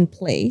plan in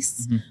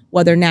place,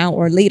 whether now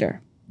or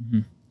later.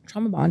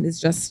 Trauma bond is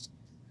just,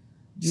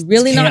 you're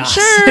really not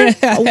sure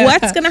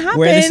what's going to happen.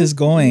 Where this is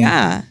going.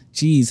 Yeah.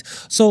 Jeez.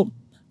 So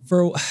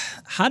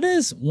how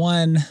does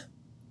one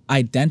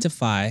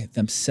identify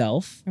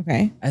themselves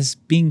as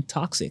being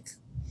toxic?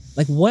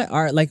 Like, what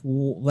are, like,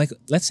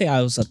 let's say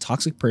I was a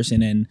toxic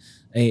person in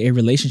a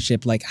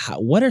relationship. Like,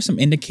 what are some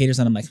indicators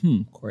that I'm like,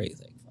 Corey,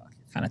 like, fuck,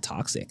 you're kind of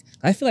toxic?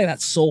 I feel like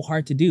that's so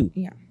hard to do.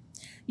 Yeah.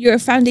 Your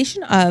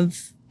foundation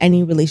of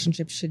any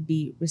relationship should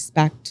be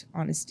respect,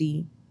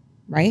 honesty,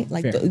 right?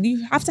 Like,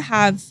 we have to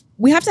have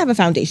a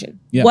foundation.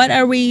 Yeah. What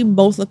are we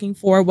both looking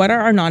for? What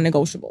are our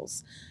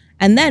non-negotiables?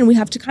 And then we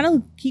have to kind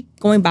of keep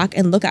going back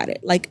and look at it.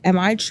 Like, am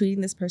I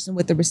treating this person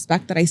with the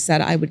respect that I said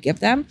I would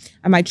give them?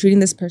 Am I treating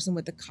this person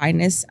with the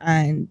kindness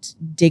and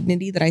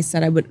dignity that I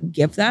said I would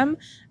give them?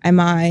 Am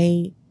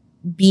I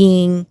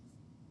being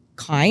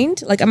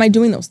kind? Like, am I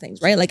doing those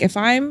things, right? Like, if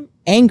I'm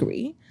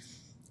angry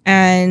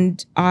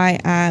and I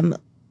am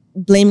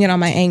blaming it on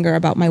my anger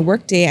about my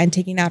workday and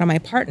taking it out on my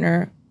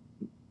partner,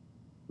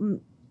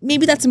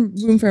 maybe that's some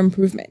room for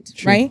improvement,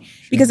 right?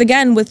 Because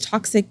again, with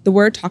toxic, the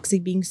word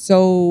toxic being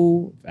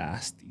so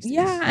fast,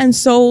 and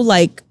so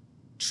like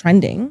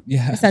trending,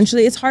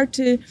 essentially, it's hard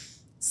to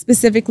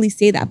specifically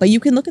say that. But you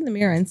can look in the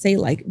mirror and say,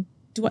 like,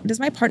 does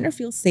my partner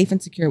feel safe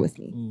and secure with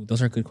me? Ooh,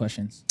 those are good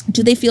questions.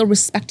 Do they feel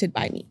respected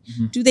by me?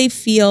 Do they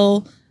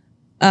feel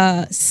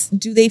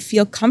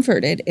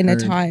comforted in a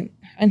time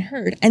and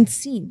heard and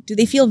seen? Do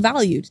they feel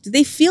valued? Do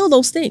they feel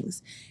those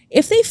things?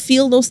 If they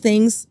feel those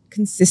things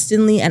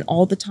consistently and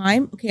all the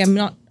time, okay, I'm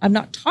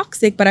not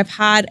toxic, but I've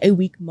had a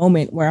weak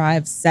moment where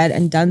I've said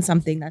and done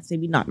something that's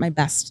maybe not my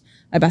best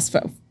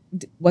foot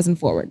wasn't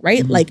forward,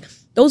 right? Like,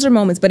 those are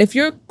moments. But if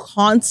you're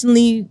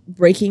constantly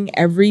breaking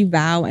every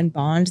vow and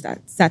bond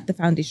that set the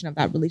foundation of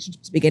that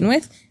relationship to begin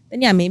with,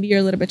 then yeah, maybe you're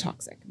a little bit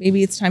toxic.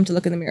 Maybe it's time to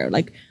look in the mirror.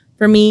 Like,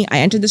 for me, I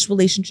entered this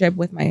relationship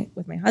with my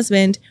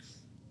husband.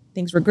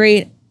 Things were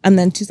great. And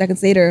then 2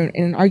 seconds later,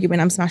 in an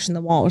argument, I'm smashing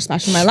the wall or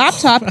smashing my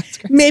laptop.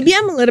 Maybe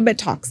I'm a little bit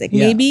toxic.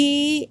 Yeah.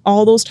 Maybe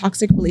all those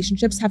toxic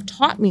relationships have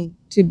taught me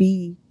to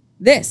be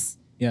this.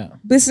 Yeah.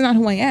 This is not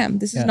who I am.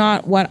 This is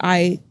not what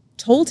I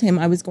told him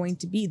I was going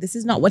to be. This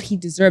is not what he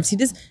deserves.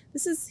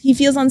 He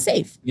feels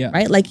unsafe. Yeah.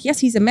 Right? Like, yes,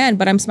 he's a man,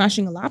 but I'm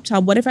smashing a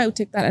laptop. What if I would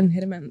take that and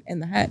hit him in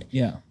the head?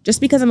 Yeah. Just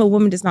because I'm a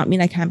woman does not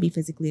mean I can't be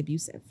phically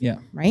abusive. Yeah.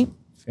 Right?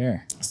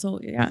 Fair. So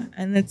yeah,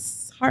 and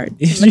it's hard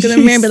to look in the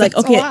mirror and be like,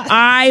 okay,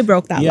 I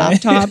broke that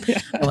laptop.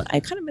 I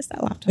kind of missed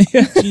that laptop.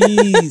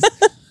 Jeez.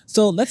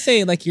 So let's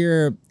say, like,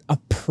 you're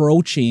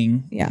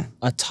approaching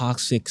a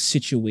toxic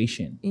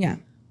situation. Yeah.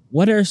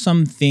 What are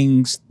some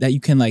things that you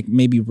can, like,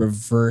 maybe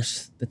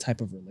reverse the type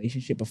of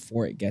relationship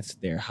before it gets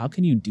there? How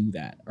can you do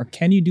that? Or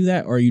can you do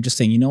that? Or are you just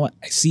saying, you know what,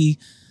 I see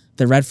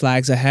the red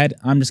flags ahead,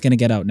 I'm just going to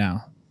get out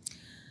now?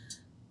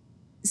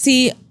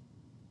 See,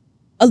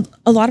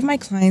 a lot of my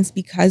clients,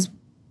 because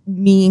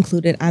me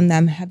included and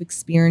them, have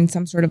experienced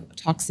some sort of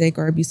toxic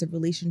or abusive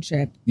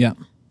relationship. Yeah.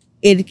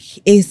 It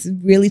is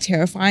really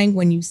terrifying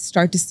when you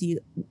start to see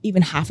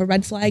even half a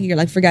red flag. You're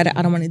like, forget it,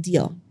 I don't want to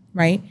deal,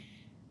 right?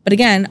 But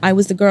again, I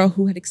was the girl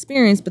who had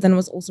experienced, but then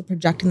was also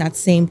projecting that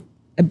same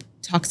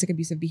toxic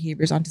abusive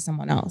behaviors onto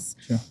someone else.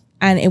 Sure.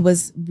 And it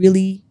was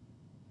really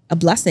a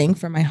blessing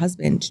for my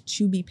husband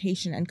to be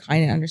patient and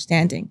kind and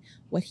understanding.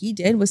 What he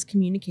did was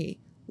communicate,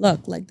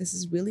 look, like, this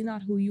is really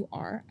not who you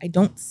are. I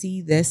don't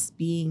see this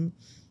being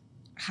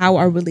how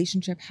our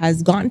relationship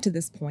has gotten to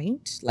this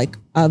point, like,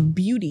 of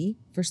beauty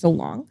for so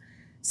long.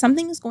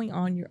 something is going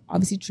on. You're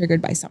obviously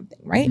triggered by something,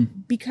 right?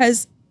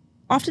 Because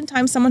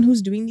oftentimes someone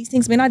who's doing these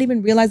things may not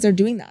even realize they're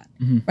doing that,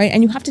 right?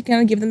 And you have to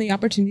kind of give them the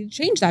opportunity to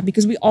change that,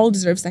 because we all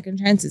deserve second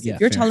chances. Yeah, if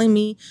you're fair. telling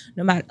me,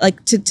 no matter,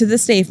 like, to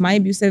this day, if my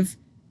abusive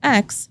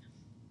ex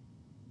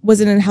was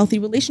in a healthy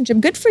relationship,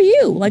 good for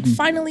you. Like,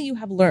 finally you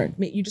have learned.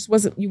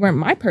 You weren't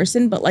my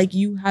person, but like,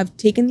 you have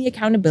taken the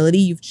accountability,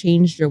 you've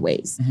changed your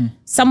ways.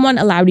 Someone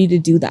allowed you to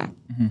do that.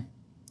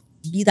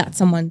 Be that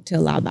someone to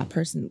allow that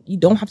person. You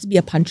don't have to be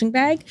a punching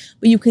bag,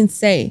 but you can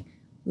say,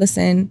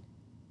 listen,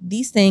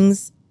 these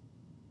things,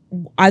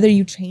 either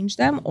you change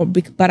them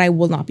but I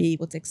will not be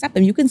able to accept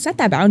them. You can set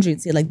that boundary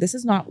and say, like, this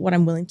is not what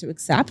I'm willing to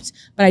accept,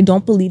 but I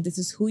don't believe this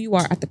is who you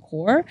are at the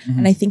core.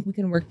 And I think we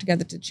can work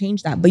together to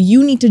change that. But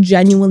you need to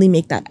genuinely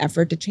make that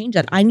effort to change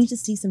that. I need to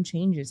see some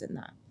changes in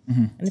that.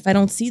 And if I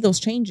don't see those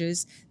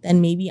changes,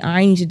 then maybe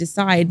I need to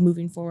decide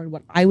moving forward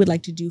what I would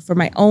like to do for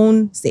my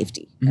own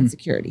safety and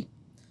security.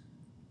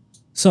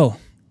 So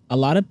a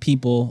lot of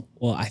people,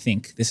 well, I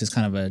think this is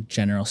kind of a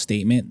general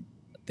statement.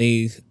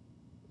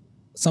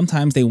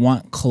 Sometimes they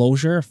want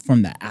closure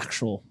from the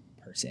actual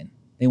person.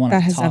 They want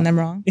that has done them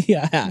wrong.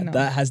 Yeah,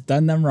 that has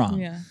done them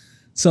wrong. Yeah.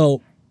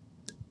 So,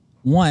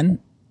 one,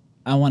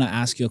 I want to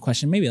ask you a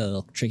question, maybe a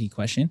little tricky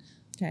question.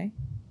 Okay.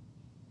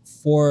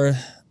 For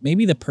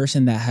maybe the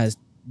person that has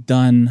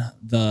done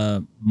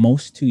the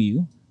most to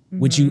you,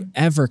 would you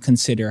ever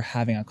consider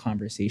having a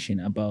conversation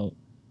about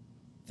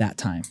that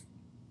time?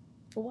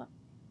 For what?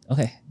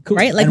 Okay, cool.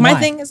 Right? Like, my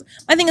thing is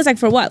like,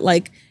 for what?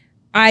 Like,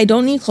 I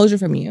don't need closure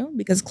from you,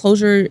 because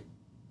closure,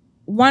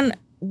 what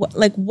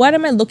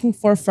am I looking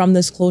for from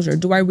this closure?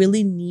 Do I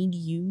really need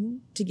you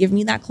to give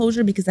me that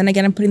closure? Because then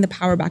again, I'm putting the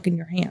power back in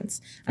your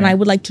hands. And I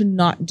would like to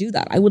not do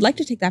that. I would like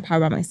to take that power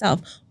by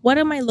myself. What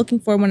am I looking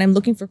for when I'm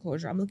looking for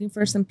closure? I'm looking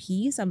for some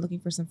peace. I'm looking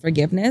for some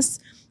forgiveness.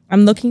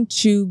 I'm looking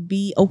to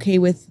be okay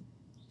with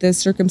the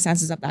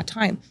circumstances of that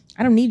time.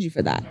 I don't need you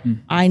for that.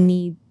 I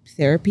need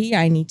therapy.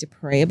 I need to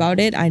pray about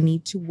it. I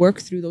need to work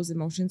through those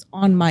emotions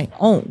on my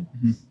own,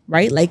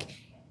 right? Like,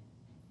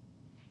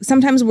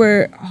 sometimes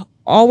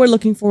all we're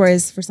looking for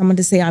is for someone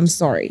to say, I'm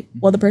sorry.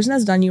 Well, the person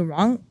that's done you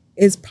wrong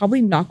is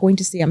probably not going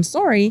to say, I'm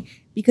sorry,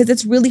 because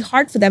it's really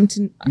hard for them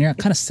to. And you're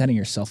kind of setting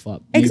yourself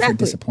up for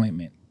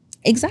disappointment.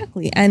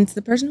 Exactly. And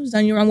the person who's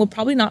done you wrong will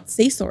probably not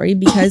say sorry,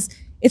 because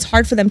it's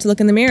hard for them to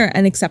look in the mirror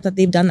and accept that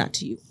they've done that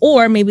to you.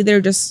 Or maybe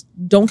they're just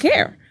don't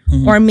care.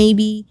 Or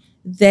maybe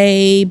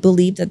they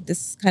believe that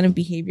this kind of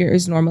behavior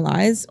is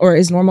normalized or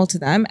is normal to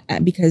them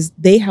because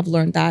they have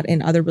learned that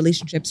in other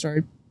relationships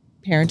or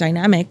parent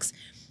dynamics.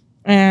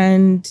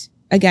 And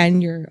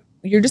again,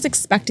 you're just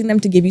expecting them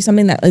to give you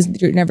something that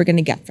you're never going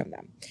to get from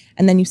them.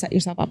 And then you set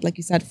yourself up, like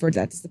you said, for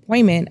that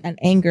disappointment and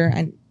anger.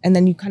 And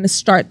then you kind of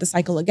start the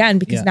cycle again,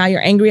 because now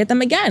you're angry at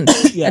them again.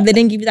 And they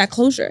didn't give you that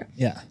closure.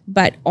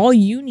 But all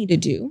you need to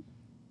do,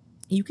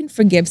 you can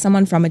forgive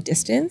someone from a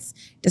distance.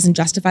 It doesn't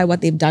justify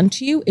what they've done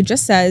to you. It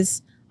just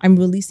says, I'm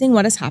releasing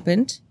what has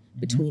happened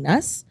between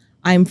us.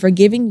 I'm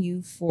forgiving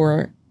you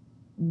for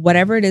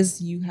whatever it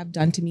is you have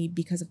done to me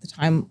because of the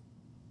time,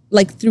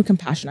 like through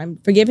compassion. I'm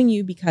forgiving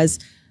you because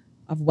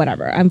of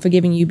whatever. I'm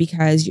forgiving you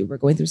because you were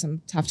going through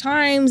some tough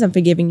times. I'm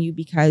forgiving you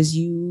because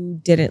you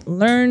didn't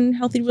learn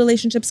healthy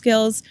relationship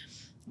skills.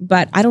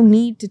 But I don't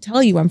need to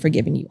tell you I'm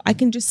forgiving you. I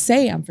can just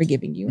say I'm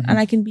forgiving you, and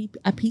I can be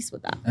at peace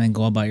with that. And then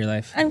go about your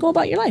life.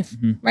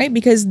 Right?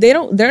 Because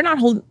they're not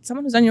holding,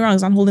 someone who's done you wrong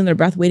is not holding their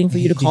breath waiting for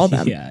you to call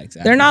them.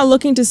 Exactly. They're not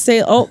looking to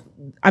say, oh,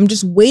 I'm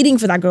just waiting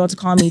for that girl to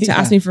call me to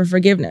ask me for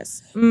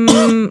forgiveness.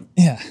 They're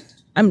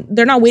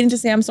not waiting to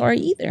say I'm sorry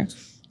either.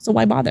 So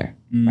why bother?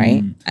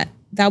 Right?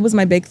 That was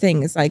my big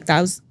thing. It's like,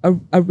 that was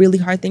a really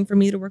hard thing for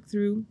me to work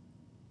through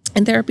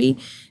in therapy,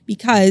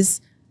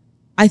 because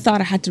I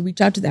thought I had to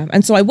reach out to them.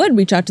 And so I would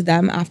reach out to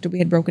them after we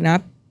had broken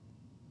up,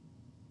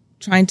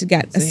 trying to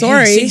get a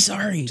sorry. Hey, say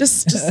sorry.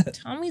 Just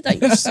tell me that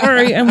you're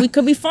sorry and we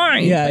could be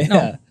fine.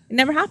 No, it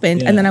never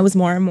happened. And then I was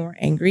more and more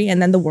angry.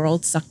 And then the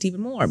world sucked even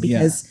more,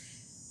 because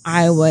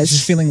I was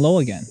just feeling low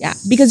again.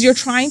 Because you're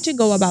trying to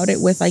go about it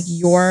with like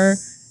your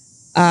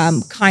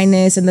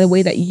kindness and the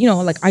way that,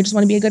 like, I just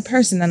want to be a good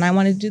person and I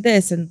want to do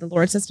this. And the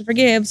Lord says to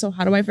forgive. So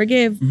how do I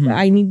forgive?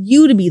 I need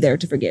you to be there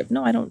to forgive.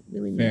 No, I don't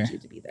really need you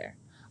to be there.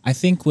 I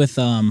think with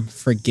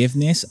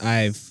forgiveness,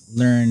 I've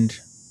learned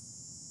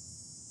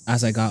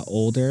as I got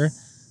older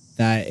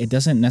that it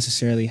doesn't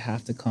necessarily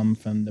have to come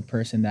from the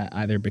person that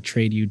either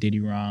betrayed you, did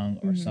you wrong,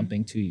 or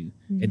something to you.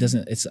 It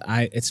doesn't. As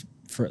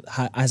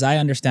I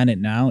understand it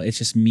now, it's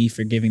just me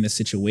forgiving the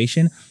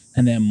situation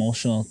and the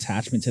emotional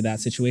attachment to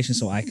that situation,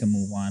 so I can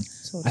move on.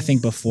 Totally. I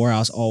think before I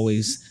was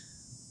always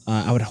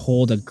I would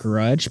hold a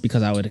grudge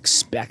because I would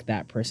expect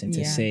that person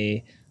to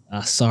say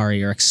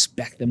sorry, or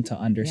expect them to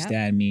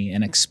understand me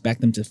and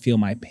expect them to feel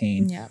my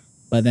pain.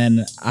 But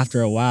then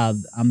after a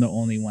while, I'm the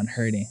only one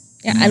hurting.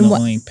 I'm the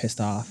only pissed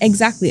off.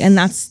 Exactly. And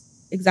that's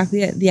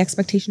exactly it. The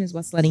expectation is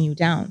what's letting you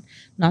down.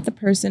 Not the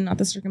person, not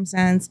the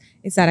circumstance.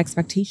 It's that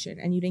expectation.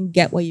 And you didn't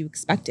get what you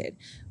expected.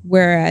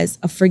 Whereas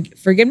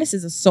forgiveness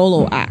is a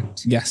solo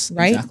act. Yes,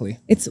 right? Exactly.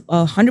 It's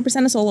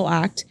 100% a solo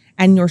act.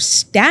 and your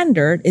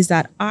standard is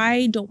that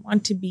I don't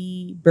want to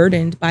be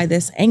burdened by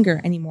this anger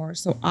anymore.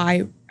 So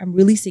I am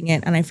releasing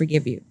it and I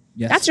forgive you.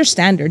 Yes. That's your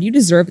standard. You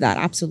deserve that.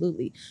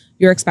 Absolutely.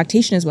 Your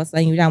expectation is what's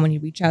letting you down when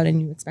you reach out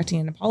and you're expecting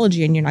an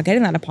apology and you're not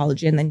getting that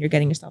apology. And then you're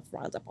getting yourself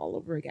riled up all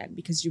over again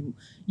because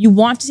you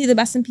want to see the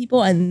best in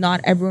people and not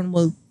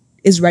everyone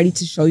is ready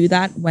to show you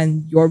that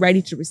when you're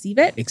ready to receive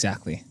it.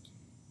 Exactly.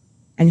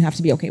 And you have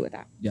to be okay with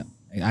that. Yeah,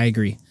 I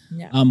agree.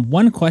 Yeah.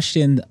 One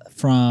question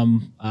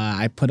from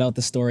I put out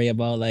the story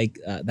about like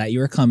that you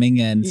were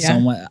coming, and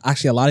someone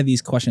actually a lot of these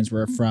questions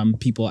were from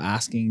people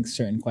asking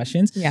certain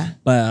questions. Yeah.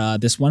 But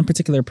this one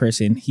particular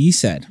person, he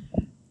said,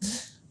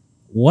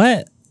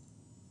 "What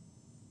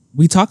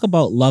we talk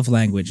about love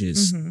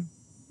languages,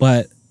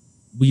 but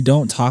we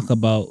don't talk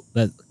about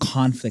the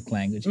conflict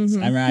languages."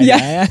 I remember,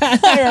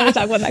 I remember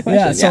talking about that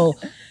question. Yeah. So,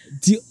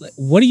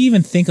 what do you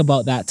even think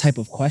about that type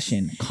of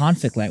question?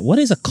 Conflict language. What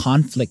is a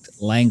conflict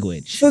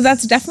language? So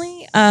that's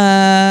definitely,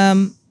 I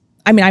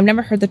mean, I've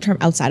never heard the term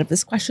outside of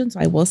this question, so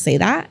I will say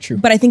that. True.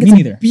 But I think it's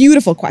a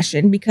beautiful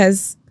question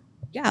because,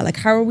 like,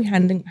 how are we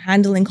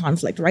handling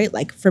conflict, right?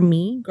 Like, for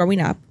me, growing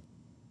up,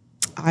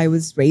 I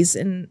was raised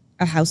in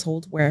a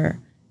household where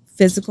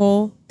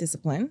physical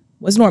discipline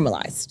was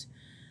normalized.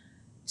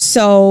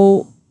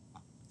 So,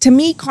 to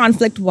me,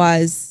 conflict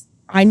was,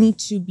 I need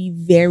to be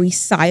very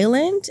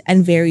silent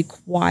and very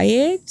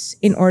quiet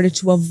in order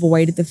to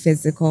avoid the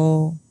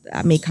physical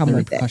that may come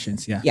with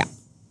it. Yeah.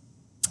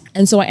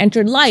 And so I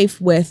entered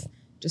life with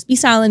just be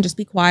silent, just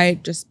be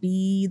quiet, just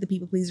be the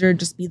people pleaser,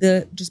 just be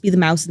the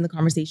mouse in the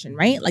conversation,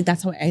 right? Like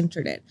that's how I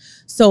entered it.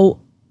 So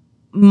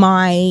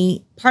my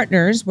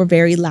partners were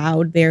very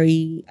loud,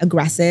 very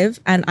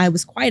aggressive, and I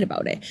was quiet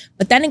about it.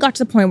 But then it got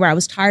to the point where I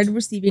was tired of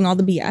receiving all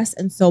the BS.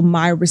 And so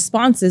my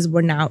responses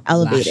were now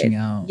elevated.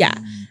 Yeah.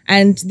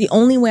 And the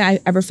only way I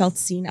ever felt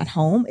seen at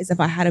home is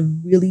if I had a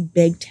really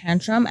big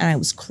tantrum and I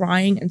was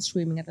crying and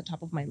screaming at the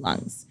top of my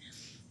lungs.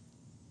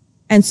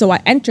 And so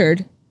I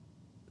entered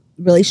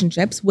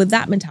relationships with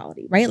that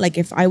mentality, right? Like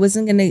if I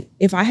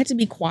had to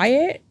be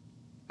quiet,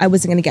 I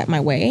wasn't going to get my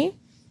way.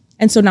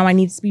 And so now I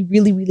need to be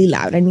really, really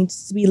loud. I need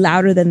to be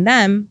louder than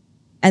them.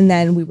 And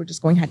then we were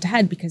just going head to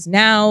head because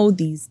now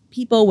these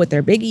people with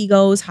their big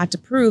egos had to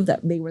prove that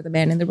they were the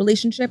man in the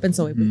relationship. And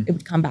so it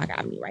would come back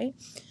at me, right?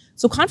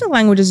 So conflict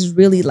language is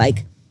really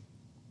like,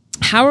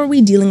 how are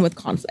we dealing with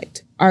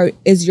conflict?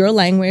 Is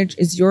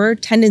your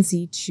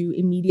tendency to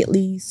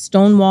immediately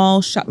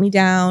stonewall, shut me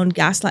down,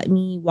 gaslight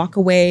me, walk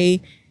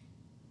away,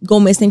 go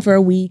missing for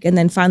a week, and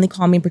then finally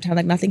call me and pretend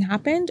like nothing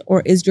happened?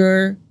 Or is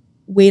your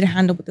way to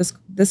handle with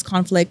this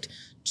conflict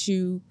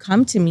to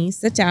come to me,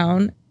 sit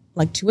down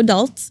like two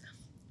adults,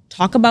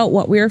 talk about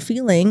what we're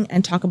feeling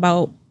and talk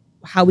about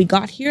how we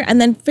got here, and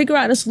then figure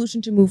out a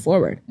solution to move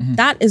forward?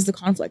 That is the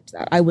conflict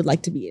that I would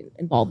like to be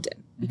involved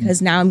in,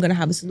 because now I'm going to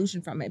have a solution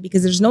from it,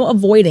 because there's no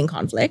avoiding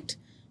conflict.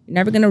 You're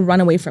never going to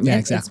run away from it.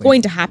 Exactly. It's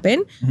going to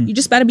happen. You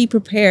just better be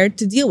prepared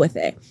to deal with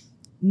it,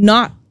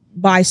 not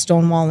by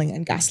stonewalling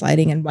and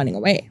gaslighting and running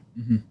away.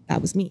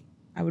 That was me.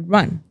 I would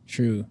run.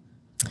 True.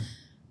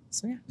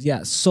 So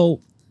yeah.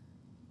 So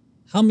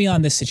help me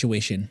on this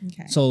situation.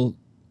 Okay. So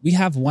we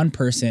have one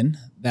person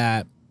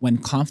that when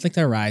conflict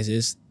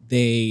arises,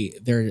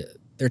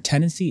 their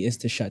tendency is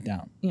to shut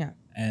down. Yeah.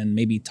 And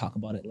maybe talk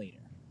about it later.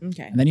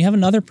 Okay. And then you have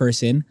another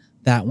person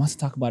that wants to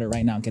talk about it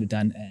right now and get it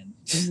done and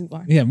move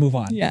on. Yeah, move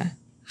on. Yeah.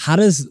 How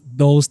does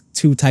those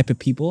two type of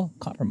people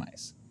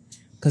compromise?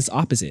 Because it's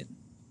opposite.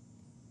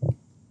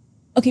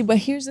 Okay, but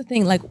here's the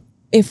thing. Like,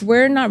 if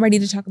we're not ready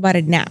to talk about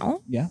it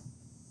now,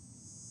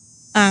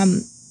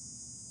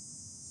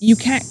 you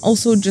can't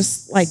also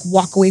just like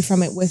walk away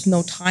from it with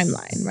no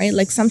timeline, right?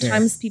 Like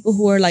sometimes people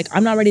who are like,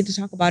 I'm not ready to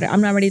talk about it.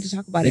 I'm not ready to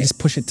talk about it. They just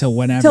push it till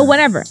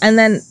whenever.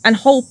 And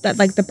hope that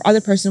like the other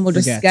person will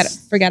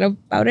just forget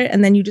about it.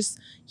 And then you just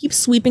keep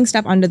sweeping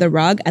stuff under the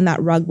rug, and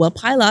that rug will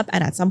pile up.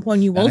 And at some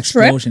point you will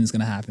trip. Explosion is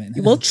going to happen.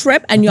 You will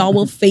trip and y'all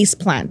will face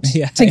plant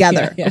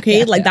together.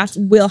 That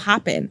will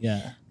happen.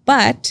 Yeah.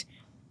 But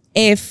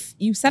if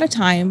you set a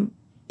time,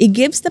 it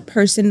gives the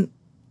person,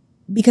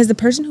 because the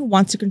person who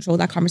wants to control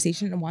that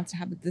conversation and wants to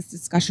have this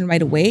discussion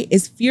right away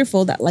is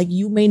fearful that like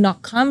you may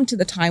not come to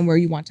the time where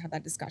you want to have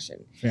that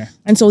discussion. Fair.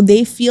 And so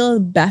they feel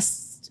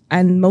best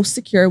and most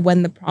secure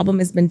when the problem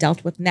has been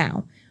dealt with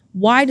now.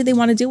 Why do they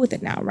want to deal with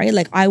it now, right?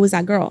 Like I was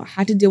that girl. I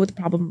had to deal with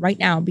the problem right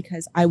now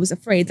because I was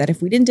afraid that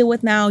if we didn't deal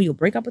with now, you'll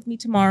break up with me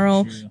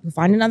tomorrow. True. You'll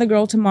find another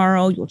girl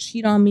tomorrow. You'll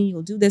cheat on me.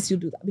 You'll do this. You'll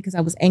do that, because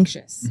I was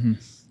anxious.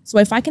 So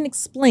if I can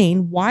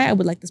explain why I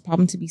would like this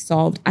problem to be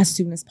solved as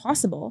soon as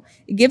possible,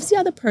 it gives the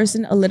other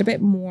person a little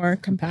bit more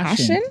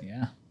compassion.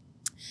 Yeah.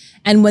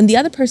 And when the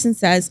other person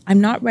says, I'm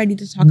not ready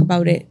to talk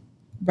about it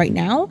right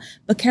now,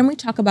 but can we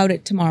talk about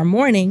it tomorrow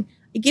morning?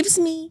 It gives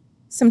me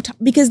some time,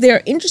 because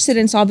they're interested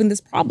in solving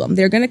this problem.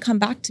 They're going to come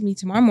back to me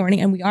tomorrow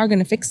morning and we are going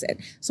to fix it.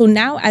 So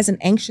now as an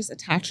anxious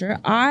attacher,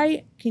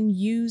 I can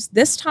use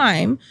this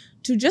time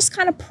to just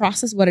kind of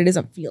process what it is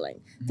I'm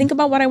feeling. Think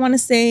about what I want to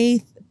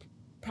say,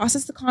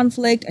 process the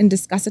conflict, and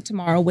discuss it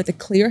tomorrow with a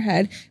clear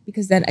head,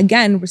 because then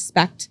again,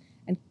 respect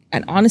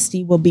and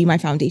honesty will be my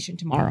foundation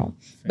tomorrow.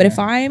 But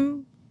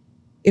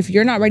if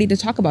you're not ready to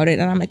talk about it,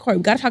 and I'm like, Corey,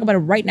 we got to talk about it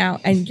right now,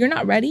 and you're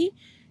not ready,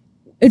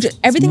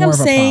 everything I'm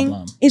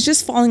saying is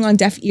just falling on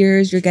deaf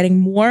ears. You're getting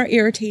more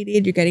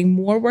irritated. You're getting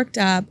more worked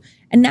up.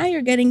 And now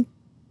you're getting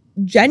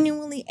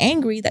genuinely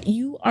angry that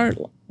you are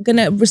going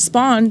to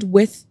respond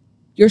with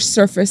your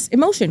surface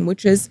emotion,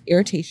 which is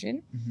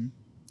irritation,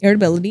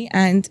 irritability,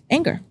 and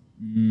anger.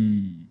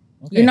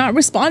 Okay. You're not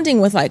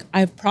responding with like,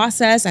 I've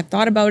processed, I've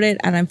thought about it,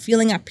 and I'm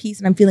feeling at peace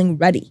and I'm feeling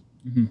ready.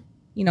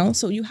 You know,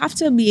 so you have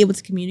to be able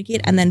to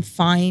communicate and then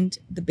find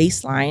the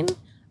baseline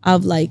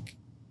of like,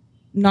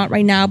 not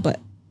right now, but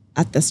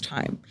at this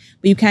time.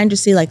 But you can't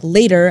just say like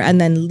later and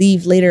then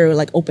leave later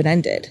like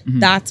open-ended.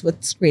 That's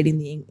what's creating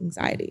the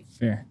anxiety.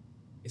 Fair.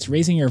 Is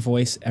raising your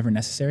voice ever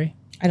necessary?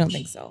 I don't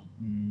think so.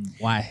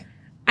 Why?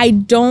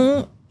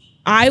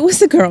 I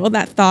was a girl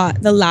that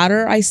thought the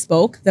louder I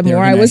spoke, the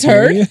more I was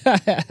heard.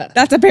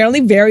 That's apparently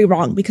very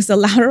wrong, because the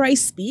louder I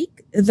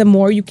speak, the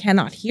more you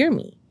cannot hear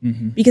me.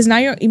 Because now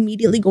you're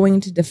immediately going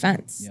into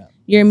defense.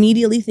 You're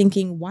immediately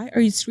thinking, why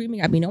are you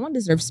screaming at me? No one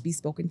deserves to be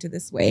spoken to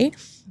this way.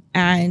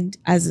 And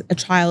as a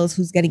child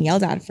who's getting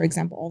yelled at, for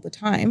example, all the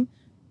time,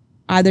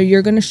 either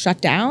you're going to shut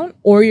down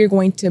or you're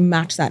going to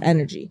match that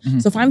energy.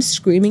 So if I'm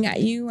screaming at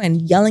you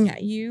and yelling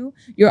at you,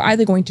 you're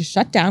either going to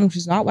shut down, which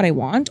is not what I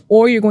want,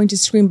 or you're going to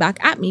scream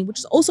back at me, which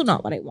is also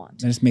not what I want.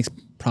 That just makes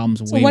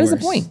problems way worse. So what is the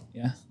point?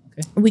 Yeah.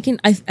 Okay.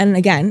 And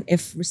again,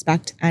 if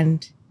respect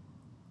and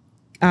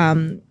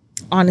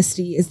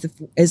honesty is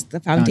the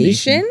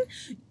foundation,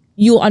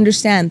 you'll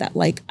understand that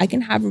like I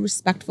can have a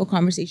respectful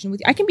conversation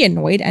with you. I can be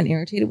annoyed and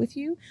irritated with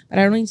you, but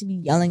I don't need to be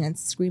yelling and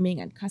screaming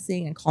and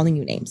cussing and calling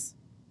you names.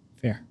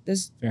 Fair.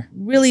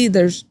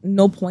 There's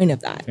no point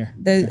of that.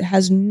 There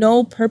has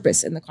no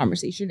purpose in the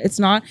conversation. It's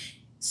not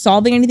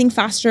solving anything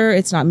faster.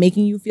 It's not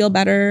making you feel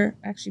better.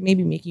 Actually,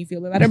 maybe making you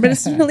feel better, but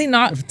it's really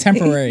not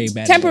temporary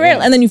better. Temporary,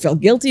 and then you feel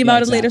guilty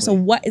about it later. So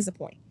what is the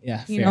point?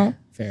 Yeah,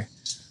 fair.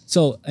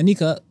 So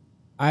Anika,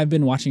 I've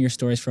been watching your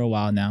stories for a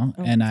while now,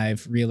 and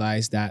I've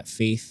realized that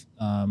faith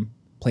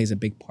plays a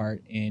big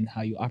part in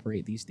how you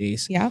operate these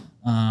days. Yeah.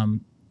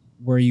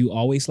 Were you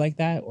always like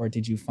that, or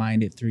did you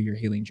find it through your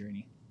healing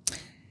journey?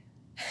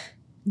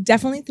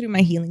 Definitely through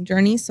my healing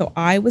journey. So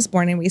I was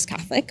born and raised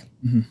Catholic.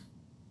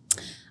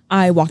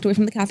 I walked away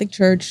from the Catholic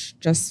Church,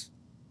 just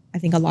I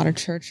think a lot of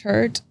church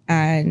hurt,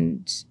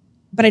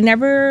 but I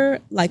never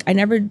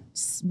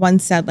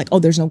once said like, oh,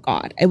 there's no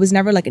God. It was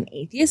never like an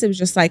atheist. It was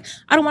just like,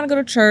 I don't want to go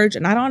to church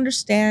and I don't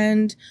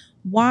understand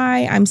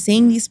why I'm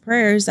saying these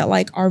prayers that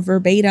like are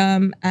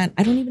verbatim and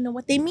I don't even know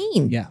what they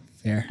mean. Yeah,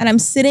 fair. And I'm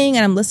sitting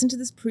and I'm listening to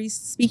this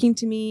priest speaking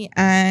to me,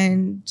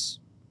 and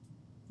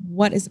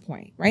what is the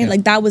point, right?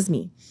 Like that was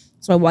me.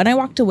 So when I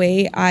walked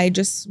away, I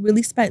just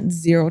really spent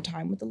zero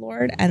time with the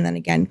Lord. And then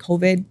again,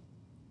 COVID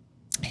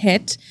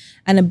hit,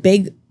 and a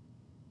big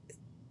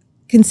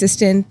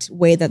consistent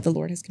way that the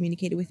Lord has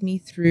communicated with me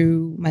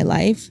through my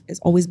life has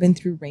always been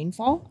through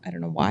rainfall. I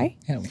don't know why.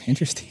 Yeah,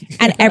 interesting.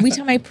 And every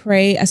time I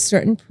pray a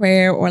certain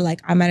prayer, or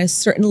like I'm at a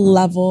certain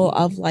level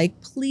of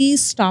like,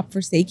 please stop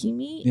forsaking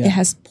me, it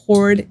has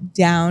poured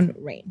down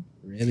rain.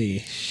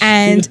 Really?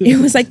 And it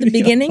was like the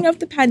beginning of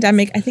the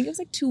pandemic. I think it was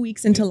like 2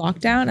 weeks into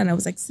lockdown, and I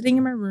was like sitting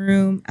in my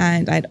room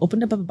and I'd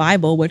opened up a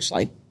Bible, which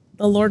like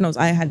the Lord knows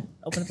I had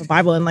opened up a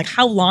Bible and like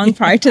how long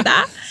prior to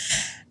that.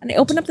 And I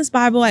opened up this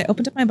Bible. I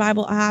opened up my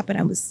Bible app, and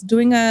I was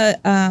doing a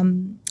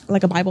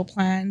Bible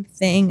plan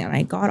thing, and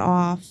I got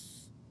off,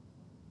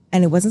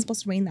 and it wasn't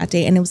supposed to rain that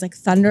day, and it was like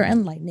thunder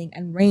and lightning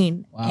and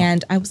rain. Wow.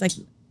 And I was like,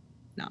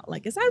 no,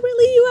 like, is that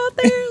really you out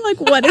there?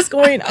 Like, what is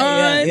going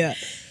on? Yeah.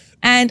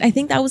 And I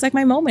think that was like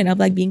my moment of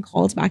like being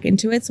called back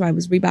into it. So I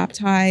was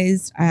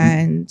rebaptized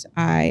and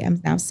I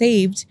am now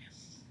saved,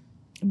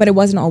 but it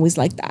wasn't always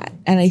like that.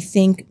 And I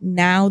think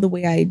now the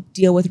way I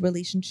deal with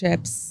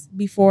relationships,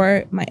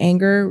 before my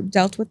anger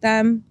dealt with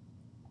them.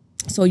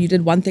 So you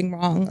did one thing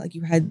wrong, like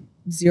you had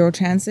zero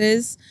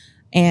chances,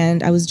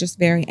 and I was just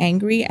very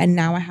angry. And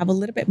now I have a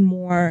little bit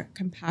more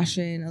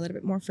compassion, a little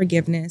bit more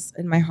forgiveness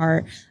in my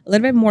heart, a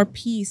little bit more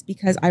peace,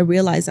 because I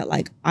realize that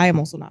like I am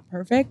also not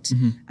perfect.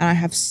 And I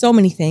have so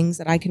many things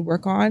that I can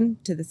work on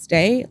to this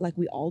day, like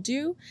we all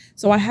do.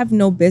 So I have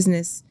no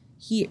business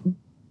here,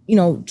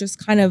 just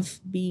kind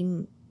of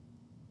being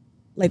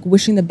like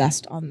wishing the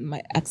best on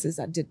my exes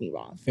that did me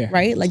wrong. Fair.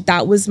 Right? Like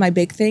that was my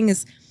big thing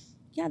is,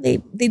 yeah, they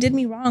did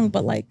me wrong,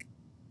 but like,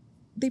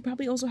 they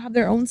probably also have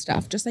their own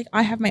stuff, just like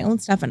I have my own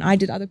stuff and I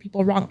did other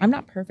people wrong. I'm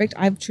not perfect.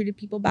 I've treated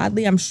people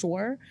badly. I'm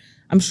sure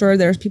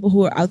there's people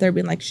who are out there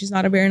being like, she's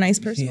not a very nice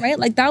person, right?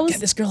 Like that was...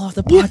 Get this girl off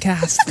the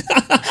podcast.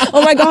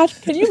 Oh my God.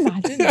 Can you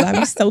imagine?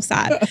 That'd be so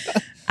sad.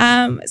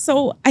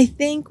 So I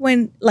think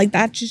when like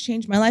that just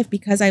changed my life,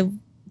 because I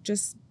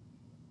just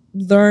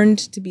learned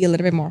to be a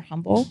little bit more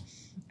humble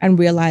and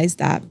realized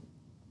that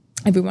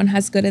everyone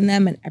has good in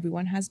them and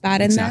everyone has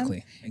bad in them.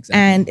 Exactly.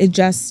 And it's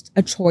just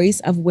a choice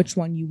of which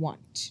one you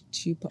want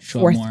to put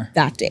forth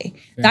that day.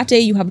 Fair. That day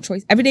you have a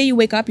choice. Every day you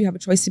wake up, you have a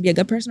choice to be a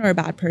good person or a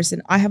bad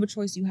person. I have a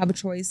choice. You have a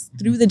choice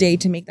through the day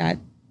to make that,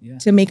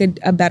 to make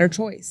a better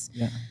choice.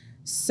 Yeah.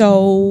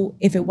 So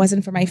if it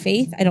wasn't for my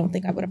faith, I don't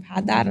think I would have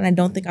had that. And I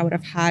don't think I would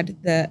have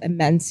had the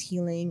immense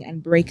healing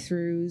and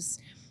breakthroughs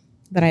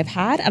that I've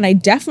had. And I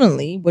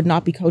definitely would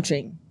not be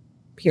coaching,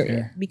 period.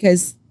 Sure.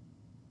 Because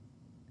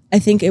I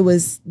think it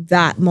was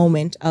that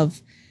moment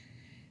of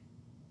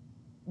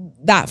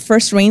that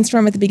first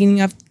rainstorm at the beginning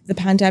of the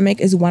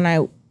pandemic is when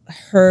I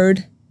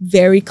heard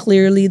very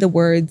clearly the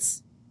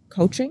words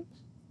coaching.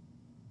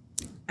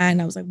 And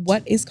I was like,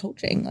 what is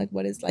coaching? Like,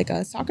 what is like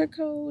a soccer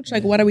coach?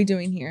 Like, what are we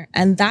doing here?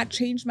 And that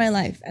changed my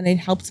life. And it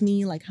helped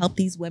me like help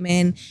these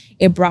women.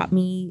 It brought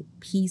me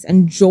peace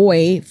and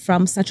joy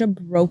from such a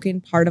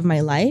broken part of my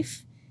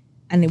life.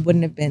 And it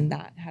wouldn't have been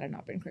that had I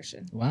not been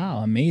Christian. Wow,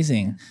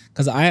 amazing.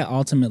 Because I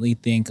ultimately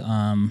think,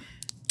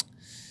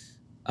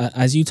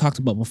 as you talked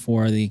about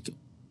before, the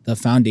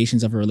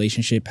foundations of a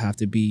relationship have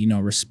to be,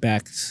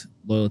 respect,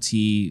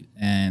 loyalty,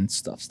 and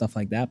stuff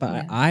like that.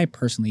 But I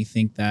personally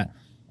think that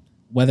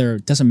whether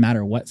it doesn't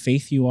matter what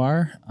faith you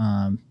are,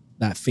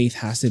 that faith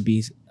has to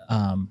be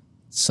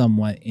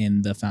somewhat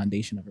in the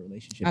foundation of a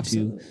relationship.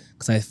 Absolutely. Too.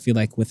 Because I feel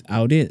like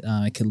without it,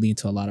 it could lead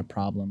to a lot of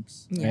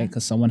problems, right?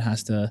 Because someone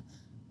has to,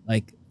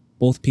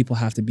 both people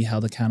have to be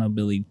held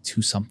accountability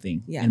to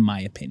something, in my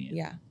opinion.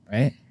 Yeah.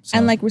 Right? So,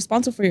 and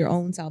responsible for your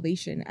own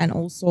salvation. And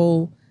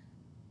also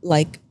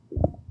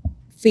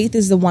faith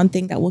is the one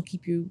thing that will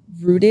keep you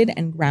rooted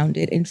and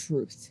grounded in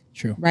truth.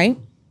 True. Right?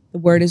 The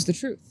word is the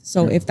truth.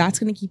 So if that's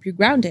going to keep you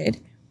grounded,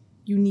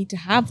 you need to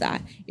have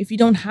that. If you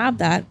don't have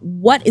that,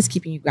 what is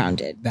keeping you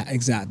grounded? That's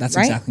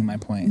exactly my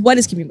point. What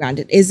is keeping you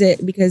grounded? Is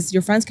it because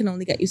your friends can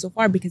only get you so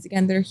far? Because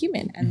again, they're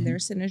human and they're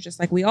sinners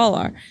just like we all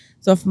are.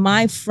 So if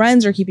my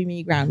friends are keeping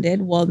me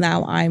grounded, well,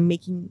 now I'm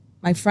making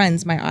my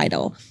friends my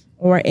idol.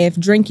 Or if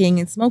drinking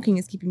and smoking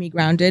is keeping me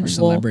grounded, or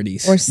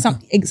celebrities, or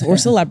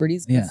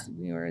celebrities, because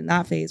we are in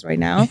that phase right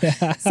now.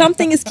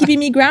 Something is keeping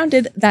me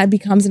grounded that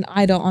becomes an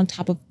idol on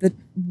top of the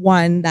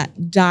one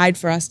that died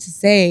for us to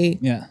say,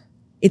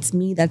 it's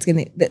me that's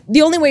gonna.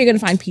 The only way you're gonna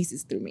find peace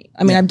is through me.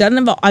 I mean, I've done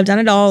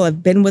it all.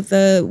 I've been with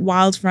the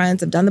wild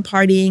friends. I've done the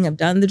partying. I've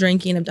done the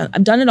drinking.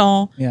 I've done it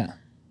all. Yeah,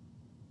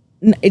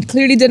 it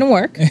clearly didn't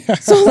work.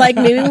 So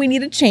maybe we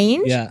need a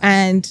change. Yeah,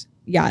 and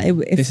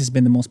this has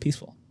been the most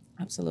peaceful.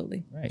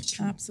 Absolutely. Right.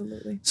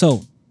 Absolutely.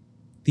 So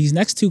these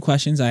next two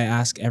questions I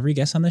ask every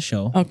guest on the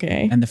show.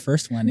 Okay. And the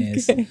first one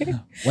is,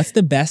 what's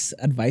the best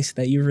advice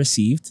that you've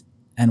received?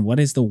 And what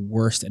is the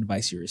worst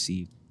advice you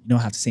received? You don't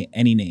have to say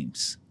any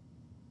names.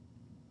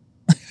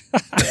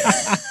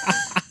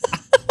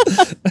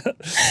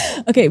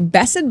 Okay.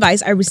 Best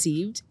advice I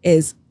received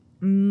is,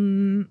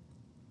 nothing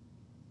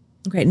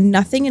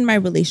in my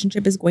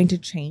relationship is going to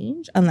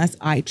change unless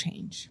I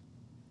change.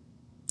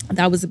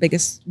 That was the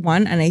biggest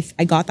one. And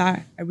I got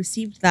that. I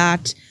received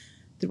that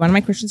through one of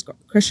my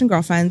Christian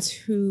girlfriends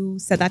who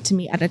said that to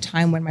me at a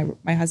time when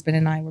my husband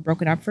and I were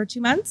broken up for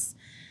 2 months.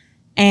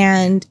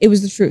 And it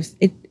was the truth.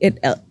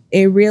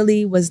 It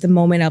really was the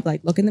moment of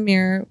look in the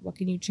mirror. What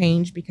can you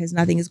change? Because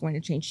nothing is going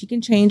to change. She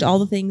can change all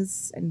the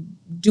things and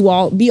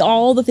be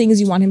all the things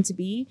you want him to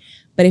be.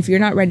 But if you're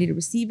not ready to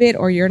receive it,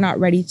 or you're not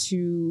ready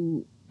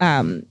to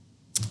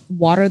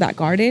water that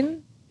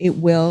garden, it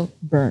will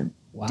burn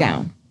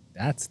down.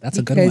 That's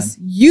a good one. Because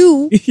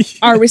you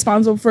are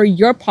responsible for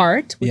your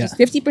part, which is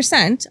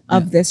 50%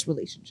 of this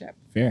relationship.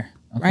 Fair.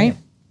 Okay. Right?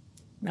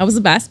 That was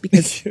the best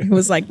because it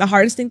was the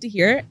hardest thing to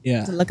hear,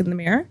 to look in the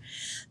mirror.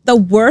 The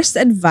worst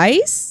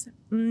advice?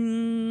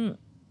 I'm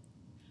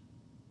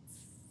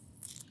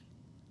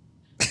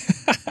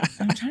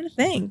trying to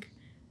think.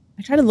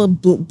 I try to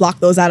block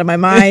those out of my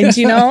mind,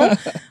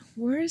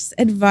 Worst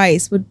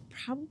advice would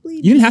probably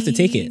be... You didn't have to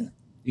take it.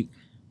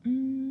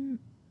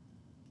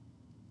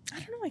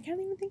 I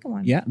can't even think of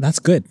one. Yeah, that's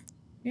good.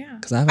 Yeah.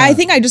 I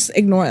think I just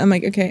ignore it. I'm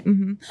like, okay.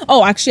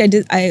 Oh,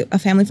 actually, a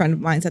family friend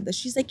of mine said this.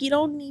 She's like, you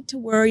don't need to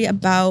worry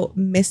about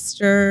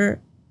Mr.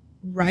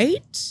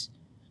 Right.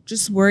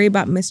 Just worry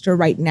about Mr.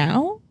 Right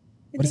now.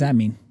 What does that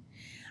mean?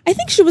 I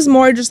think she was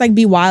more just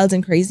be wild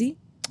and crazy.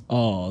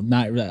 Oh,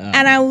 not.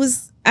 And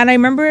I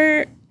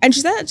remember, and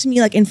she said that to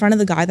me in front of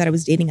the guy that I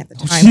was dating at the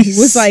time. He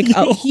was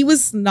he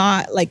was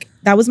not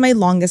that was my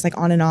longest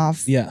on and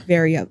off. Yeah.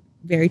 Very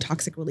very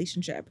toxic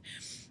relationship.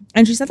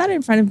 And she said that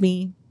in front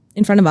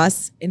of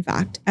us, in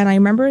fact. And I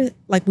remember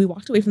we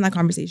walked away from that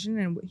conversation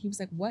and he was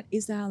like, what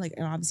is that?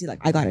 And obviously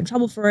I got in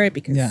trouble for it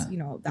because,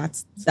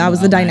 that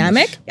was the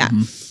dynamic. Yeah.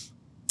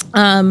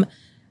 Mm-hmm.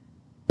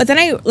 But then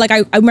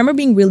I remember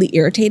being really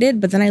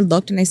irritated, but then I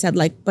looked and I said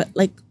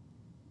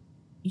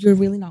you're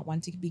really not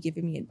one to be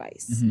giving me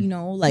advice. When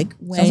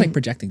sounds like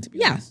projecting, to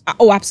be honest.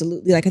 Oh,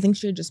 absolutely. I think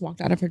she had just walked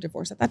out of her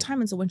divorce at that time.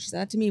 And so when she said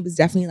that to me, it was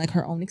definitely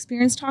her own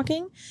experience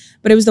talking,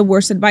 but it was the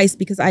worst advice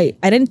because I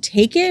didn't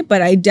take it,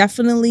 but I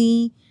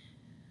definitely,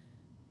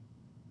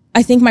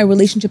 I think my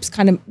relationships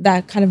kind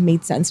of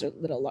made sense a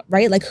little,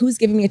 right? Who's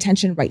giving me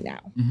attention right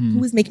now? Mm-hmm.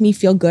 Who is making me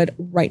feel good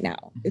right now?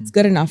 Mm-hmm. It's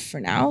good enough for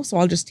now. So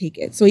I'll just take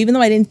it. So even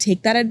though I didn't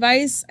take that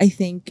advice, I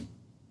think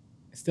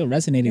it still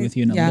resonated with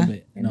you in a little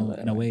bit, in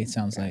a way, it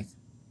sounds like.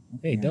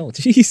 Okay, dope.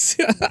 Jeez.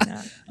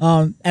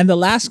 And the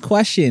last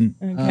question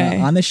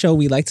on the show,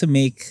 we like to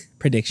make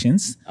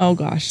predictions. Oh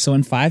gosh. So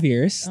in 5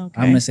 years, I'm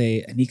going to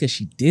say, Anika,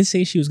 she did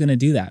say she was going to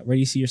do that. Where do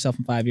you see yourself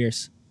in 5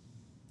 years?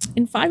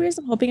 In 5 years,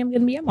 I'm hoping I'm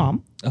going to be a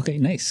mom. Okay,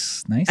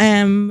 nice.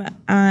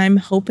 I'm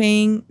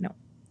hoping,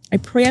 I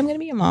pray I'm going to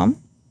be a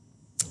mom.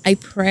 I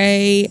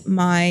pray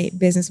my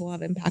business will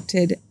have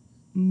impacted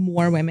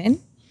more women.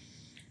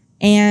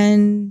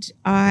 And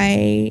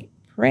I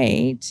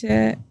pray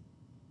to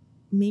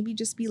maybe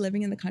just be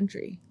living in the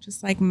country,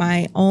 just like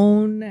my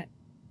own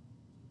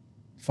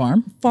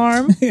farm.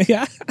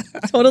 Yeah.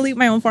 Totally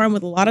my own farm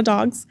with a lot of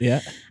dogs. Yeah.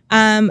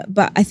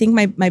 But I think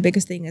my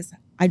biggest thing is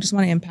I just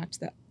want to impact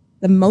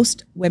the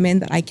most women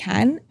that I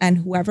can, and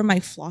whoever my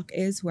flock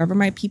is, whoever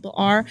my people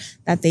are,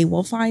 that they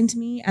will find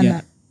me, and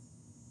that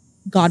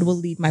God will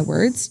lead my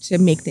words to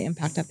make the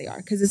impact that they are.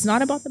 Because it's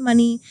not about the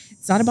money.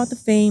 It's not about the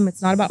fame.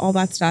 It's not about all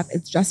that stuff.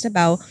 It's just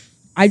about,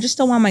 I just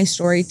don't want my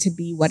story to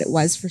be what it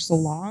was for so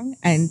long,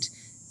 and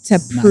to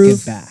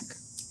prove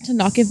to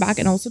not give back,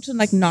 and also to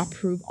like not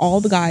prove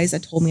all the guys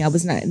that told me I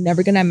was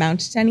never going to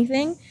amount to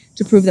anything,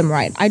 to prove them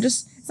right.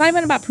 It's not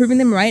even about proving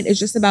them right. It's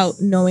just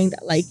about knowing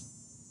that like,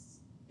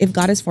 if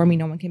God is for me,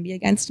 no one can be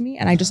against me.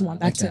 And I just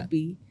want that to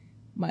be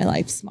my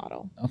life's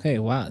motto. Okay,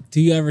 wow.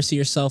 Do you ever see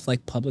yourself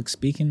like public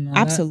speaking?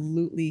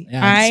 Absolutely.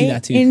 Yeah, I see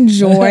that too.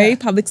 Enjoy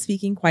public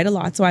speaking quite a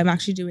lot. So I'm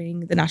actually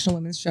doing the National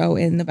Women's Show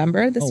in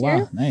November this year.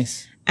 Wow,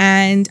 nice.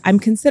 And I'm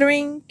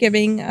considering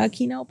giving a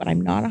keynote, but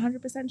I'm not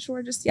 100%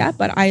 sure just yet.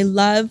 But I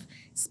love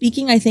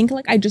speaking. I think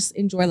like I just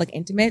enjoy like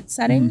intimate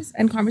settings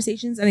and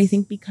conversations. And I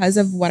think because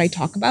of what I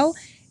talk about,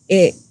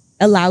 it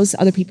allows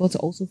other people to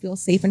also feel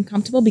safe and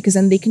comfortable, because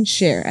then they can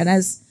share. And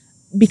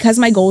because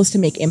my goal is to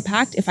make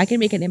impact, if I can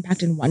make an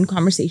impact in one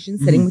conversation,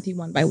 sitting with you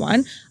one by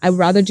one, I would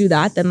rather do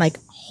that than like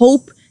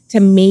hope to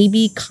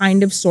maybe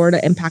kind of sort of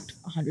impact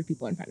 100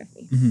 people in front of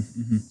me.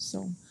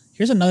 So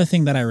here's another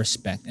thing that I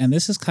respect, and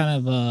this is kind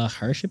of a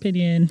harsh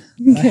opinion.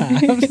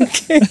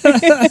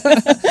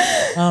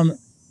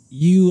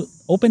 You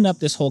opened up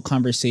this whole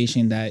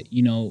conversation that,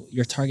 you know,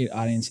 your target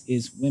audience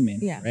is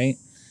women, right?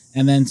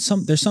 And then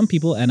there's some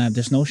people, and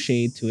there's no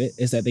shade to it,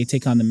 is that they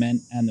take on the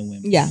men and the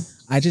women. Yeah.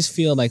 I just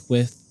feel like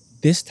with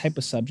this type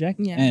of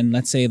subject, and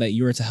let's say that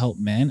you were to help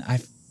men,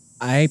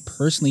 I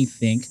personally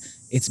think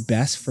it's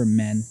best for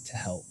men to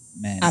help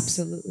men.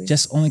 Absolutely.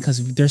 Just only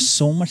because there's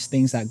so much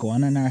things that go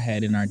on in our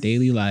head in our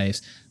daily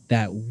lives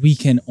that we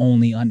can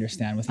only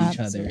understand with each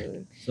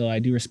other. So I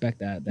do respect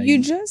that.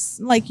 You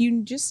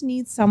just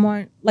need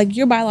someone, like,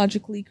 you're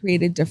biologically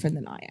created different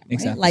than I am. Right?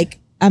 Exactly. Like,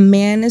 a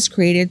man is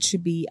created to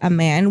be a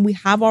man. We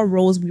have our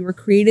roles. We were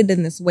created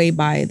in this way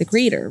by the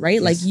creator, right?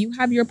 Yes. Like, you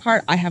have your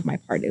part, I have my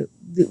part.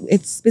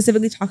 It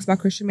specifically talks about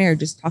Christian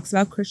marriages, talks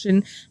about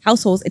Christian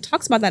households. It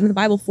talks about that in the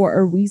Bible for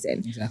a reason.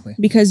 Exactly.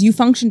 Because you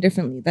function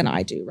differently than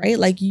I do, right?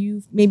 Like,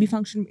 you maybe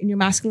function in your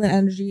masculine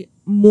energy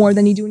more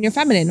than you do in your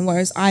feminine,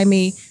 whereas I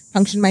may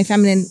function my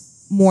feminine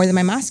more than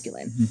my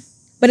masculine.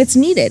 But it's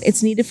needed.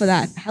 It's needed for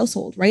that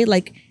household, right?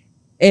 Like,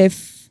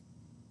 if,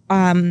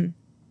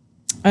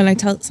 and I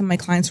tell some of my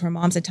clients who are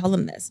moms, I tell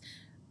them this.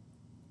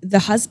 The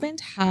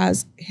husband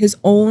has his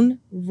own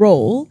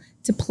role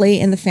to play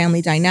in the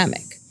family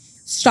dynamic.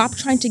 Stop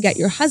trying to get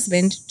your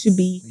husband to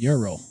be your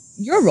role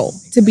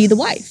to be the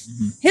wife.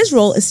 His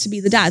role is to be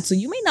the dad. So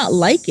you may not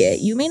like it.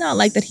 You may not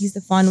like that he's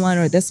the fun one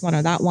or this one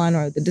or that one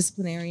or the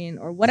disciplinarian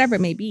or whatever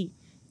it may be,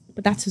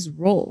 but that's his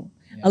role.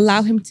 Yes.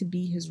 Allow him to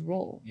be his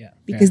role.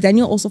 Because then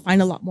you'll also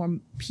find a lot more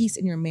peace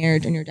in your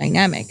marriage and your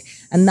dynamic.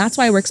 And that's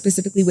why I work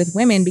specifically with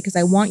women, because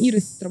I want you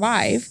to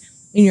thrive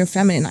in your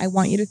feminine. I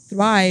want you to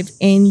thrive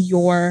in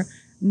your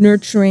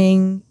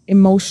nurturing,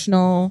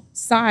 emotional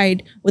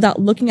side without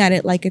looking at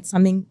it like it's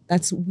something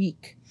that's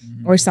weak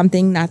or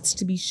something that's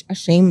to be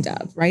ashamed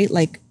of, right?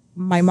 Like,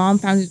 my mom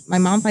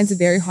finds it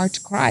very hard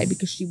to cry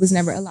because she was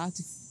never allowed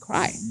to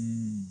cry.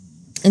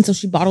 And so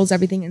she bottles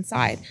everything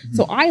inside.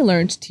 So I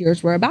learned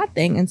tears were a bad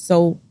thing. And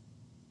so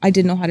I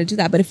didn't know how to do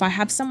that. But if I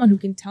have someone who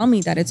can tell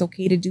me that it's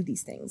okay to do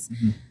these things,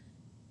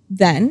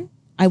 then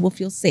I will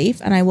feel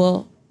safe, and I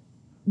will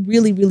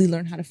really, really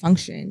learn how to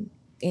function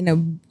in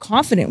a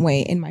confident way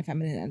in my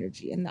feminine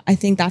energy. And I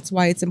think that's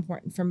why it's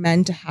important for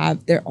men to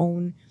have their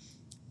own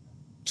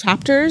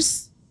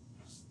chapters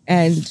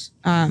and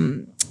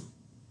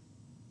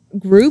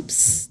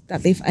groups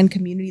and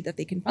community that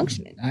they can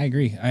function in. I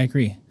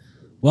agree.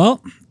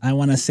 Well, I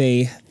want to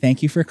say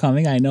thank you for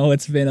coming. I know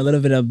it's been a little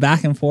bit of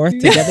back and forth to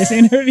get this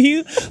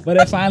interview, but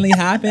it finally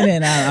happened,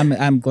 and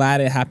I'm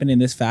glad it happened in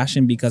this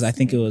fashion, because I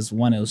think it was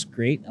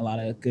great, a lot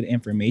of good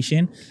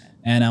information.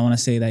 And I want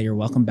to say that you're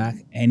welcome back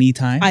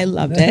anytime. I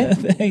loved it.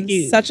 Thank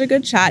you. Such a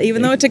good chat,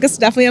 even though it took us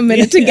definitely a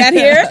minute to get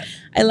here.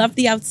 I love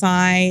the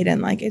outside,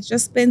 and like, it's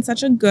just been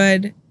such a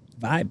good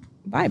vibe.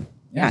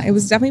 Yeah, it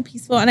was definitely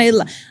peaceful. And I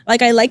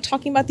like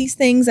talking about these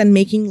things and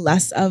making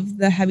less of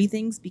the heavy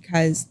things,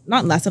 because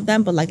not less of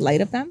them, but like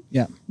light of them.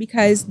 Yeah.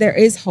 Because there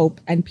is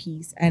hope and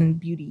peace and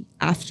beauty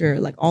after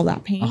like all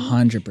that pain.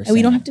 100%. And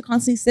we don't have to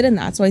constantly sit in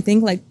that. So I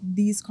think like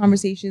these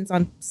conversations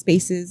on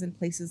spaces and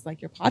places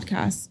like your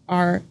podcast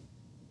are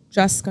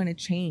just going to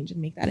change and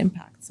make that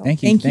impact. So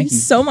Thank you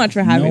so much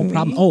for having me. No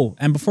problem. Oh,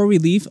 and before we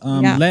leave,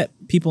 let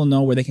people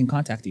know where they can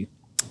contact you.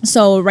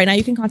 So right now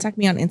you can contact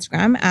me on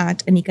Instagram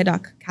at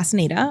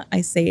Anika.Castaneda. I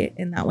say it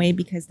in that way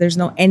because there's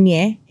no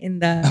enye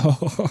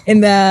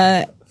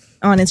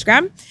on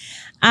Instagram.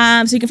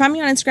 So you can find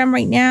me on Instagram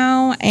right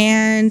now,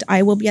 and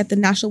I will be at the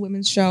National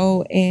Women's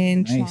Show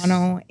in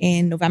Toronto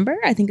in November.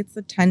 I think it's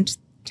the 10th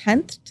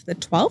to the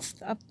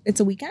 12th.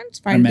 It's a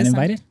weekend. Are men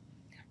invited?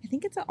 I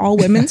think it's an all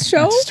women's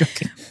show,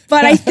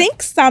 but I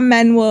think some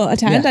men will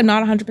attend. I'm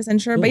not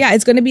 100% sure, but yeah,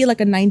 it's going to be like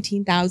a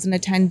 19,000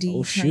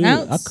 attendee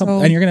turnout.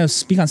 And you're going to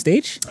speak on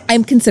stage?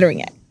 I'm considering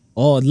it.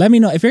 Oh, let me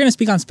know if you're going to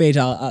speak on stage.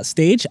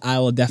 I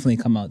will definitely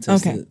come out.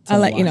 I'll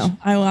let you know.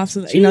 I will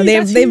absolutely.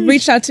 They've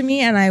reached out to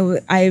me, and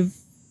I've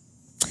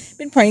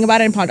been praying about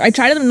it. And I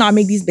try to not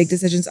make these big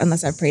decisions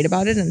unless I've prayed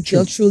about it and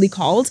feel truly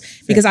called,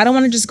 because I don't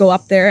want to just go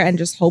up there and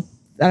just hope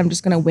that I'm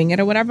just going to wing it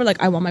or whatever.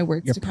 Like, I want my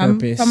words to come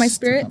from my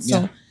spirit.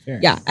 So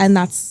and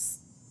that's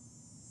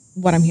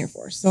what I'm here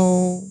for.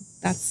 So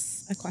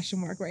that's a question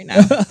mark right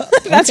now.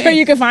 That's where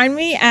you can find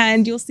me,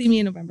 and you'll see me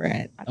in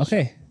November.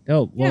 Okay,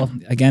 dope. Well,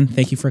 again,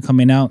 thank you for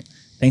coming out.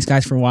 Thanks,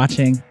 guys, for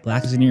watching.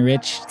 Black is in your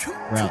rich.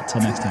 We're out.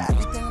 Till next time.